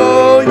than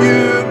snow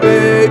you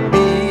may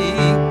be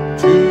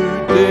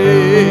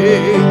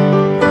today.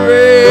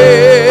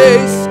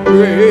 Grace,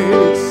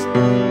 grace,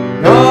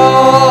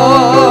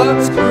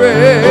 God's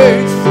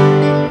grace,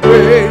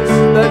 grace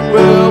that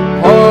will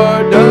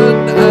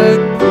pardon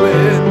and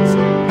cleanse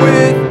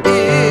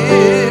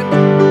within.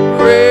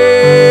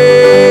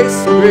 Grace,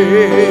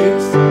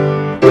 grace,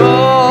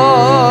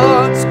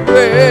 God's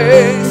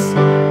grace,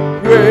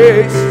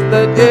 grace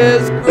that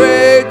is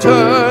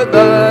greater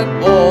than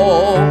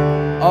all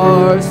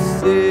our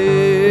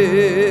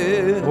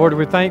sin. Lord,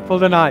 we're thankful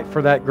tonight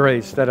for that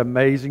grace, that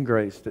amazing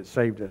grace that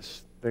saved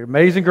us. The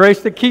amazing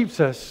grace that keeps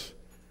us,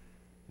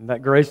 and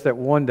that grace that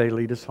one day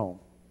lead us home.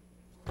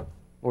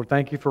 Lord,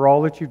 thank you for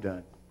all that you've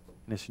done.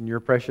 And it's in your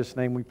precious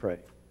name we pray.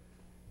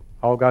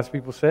 All God's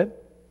people said?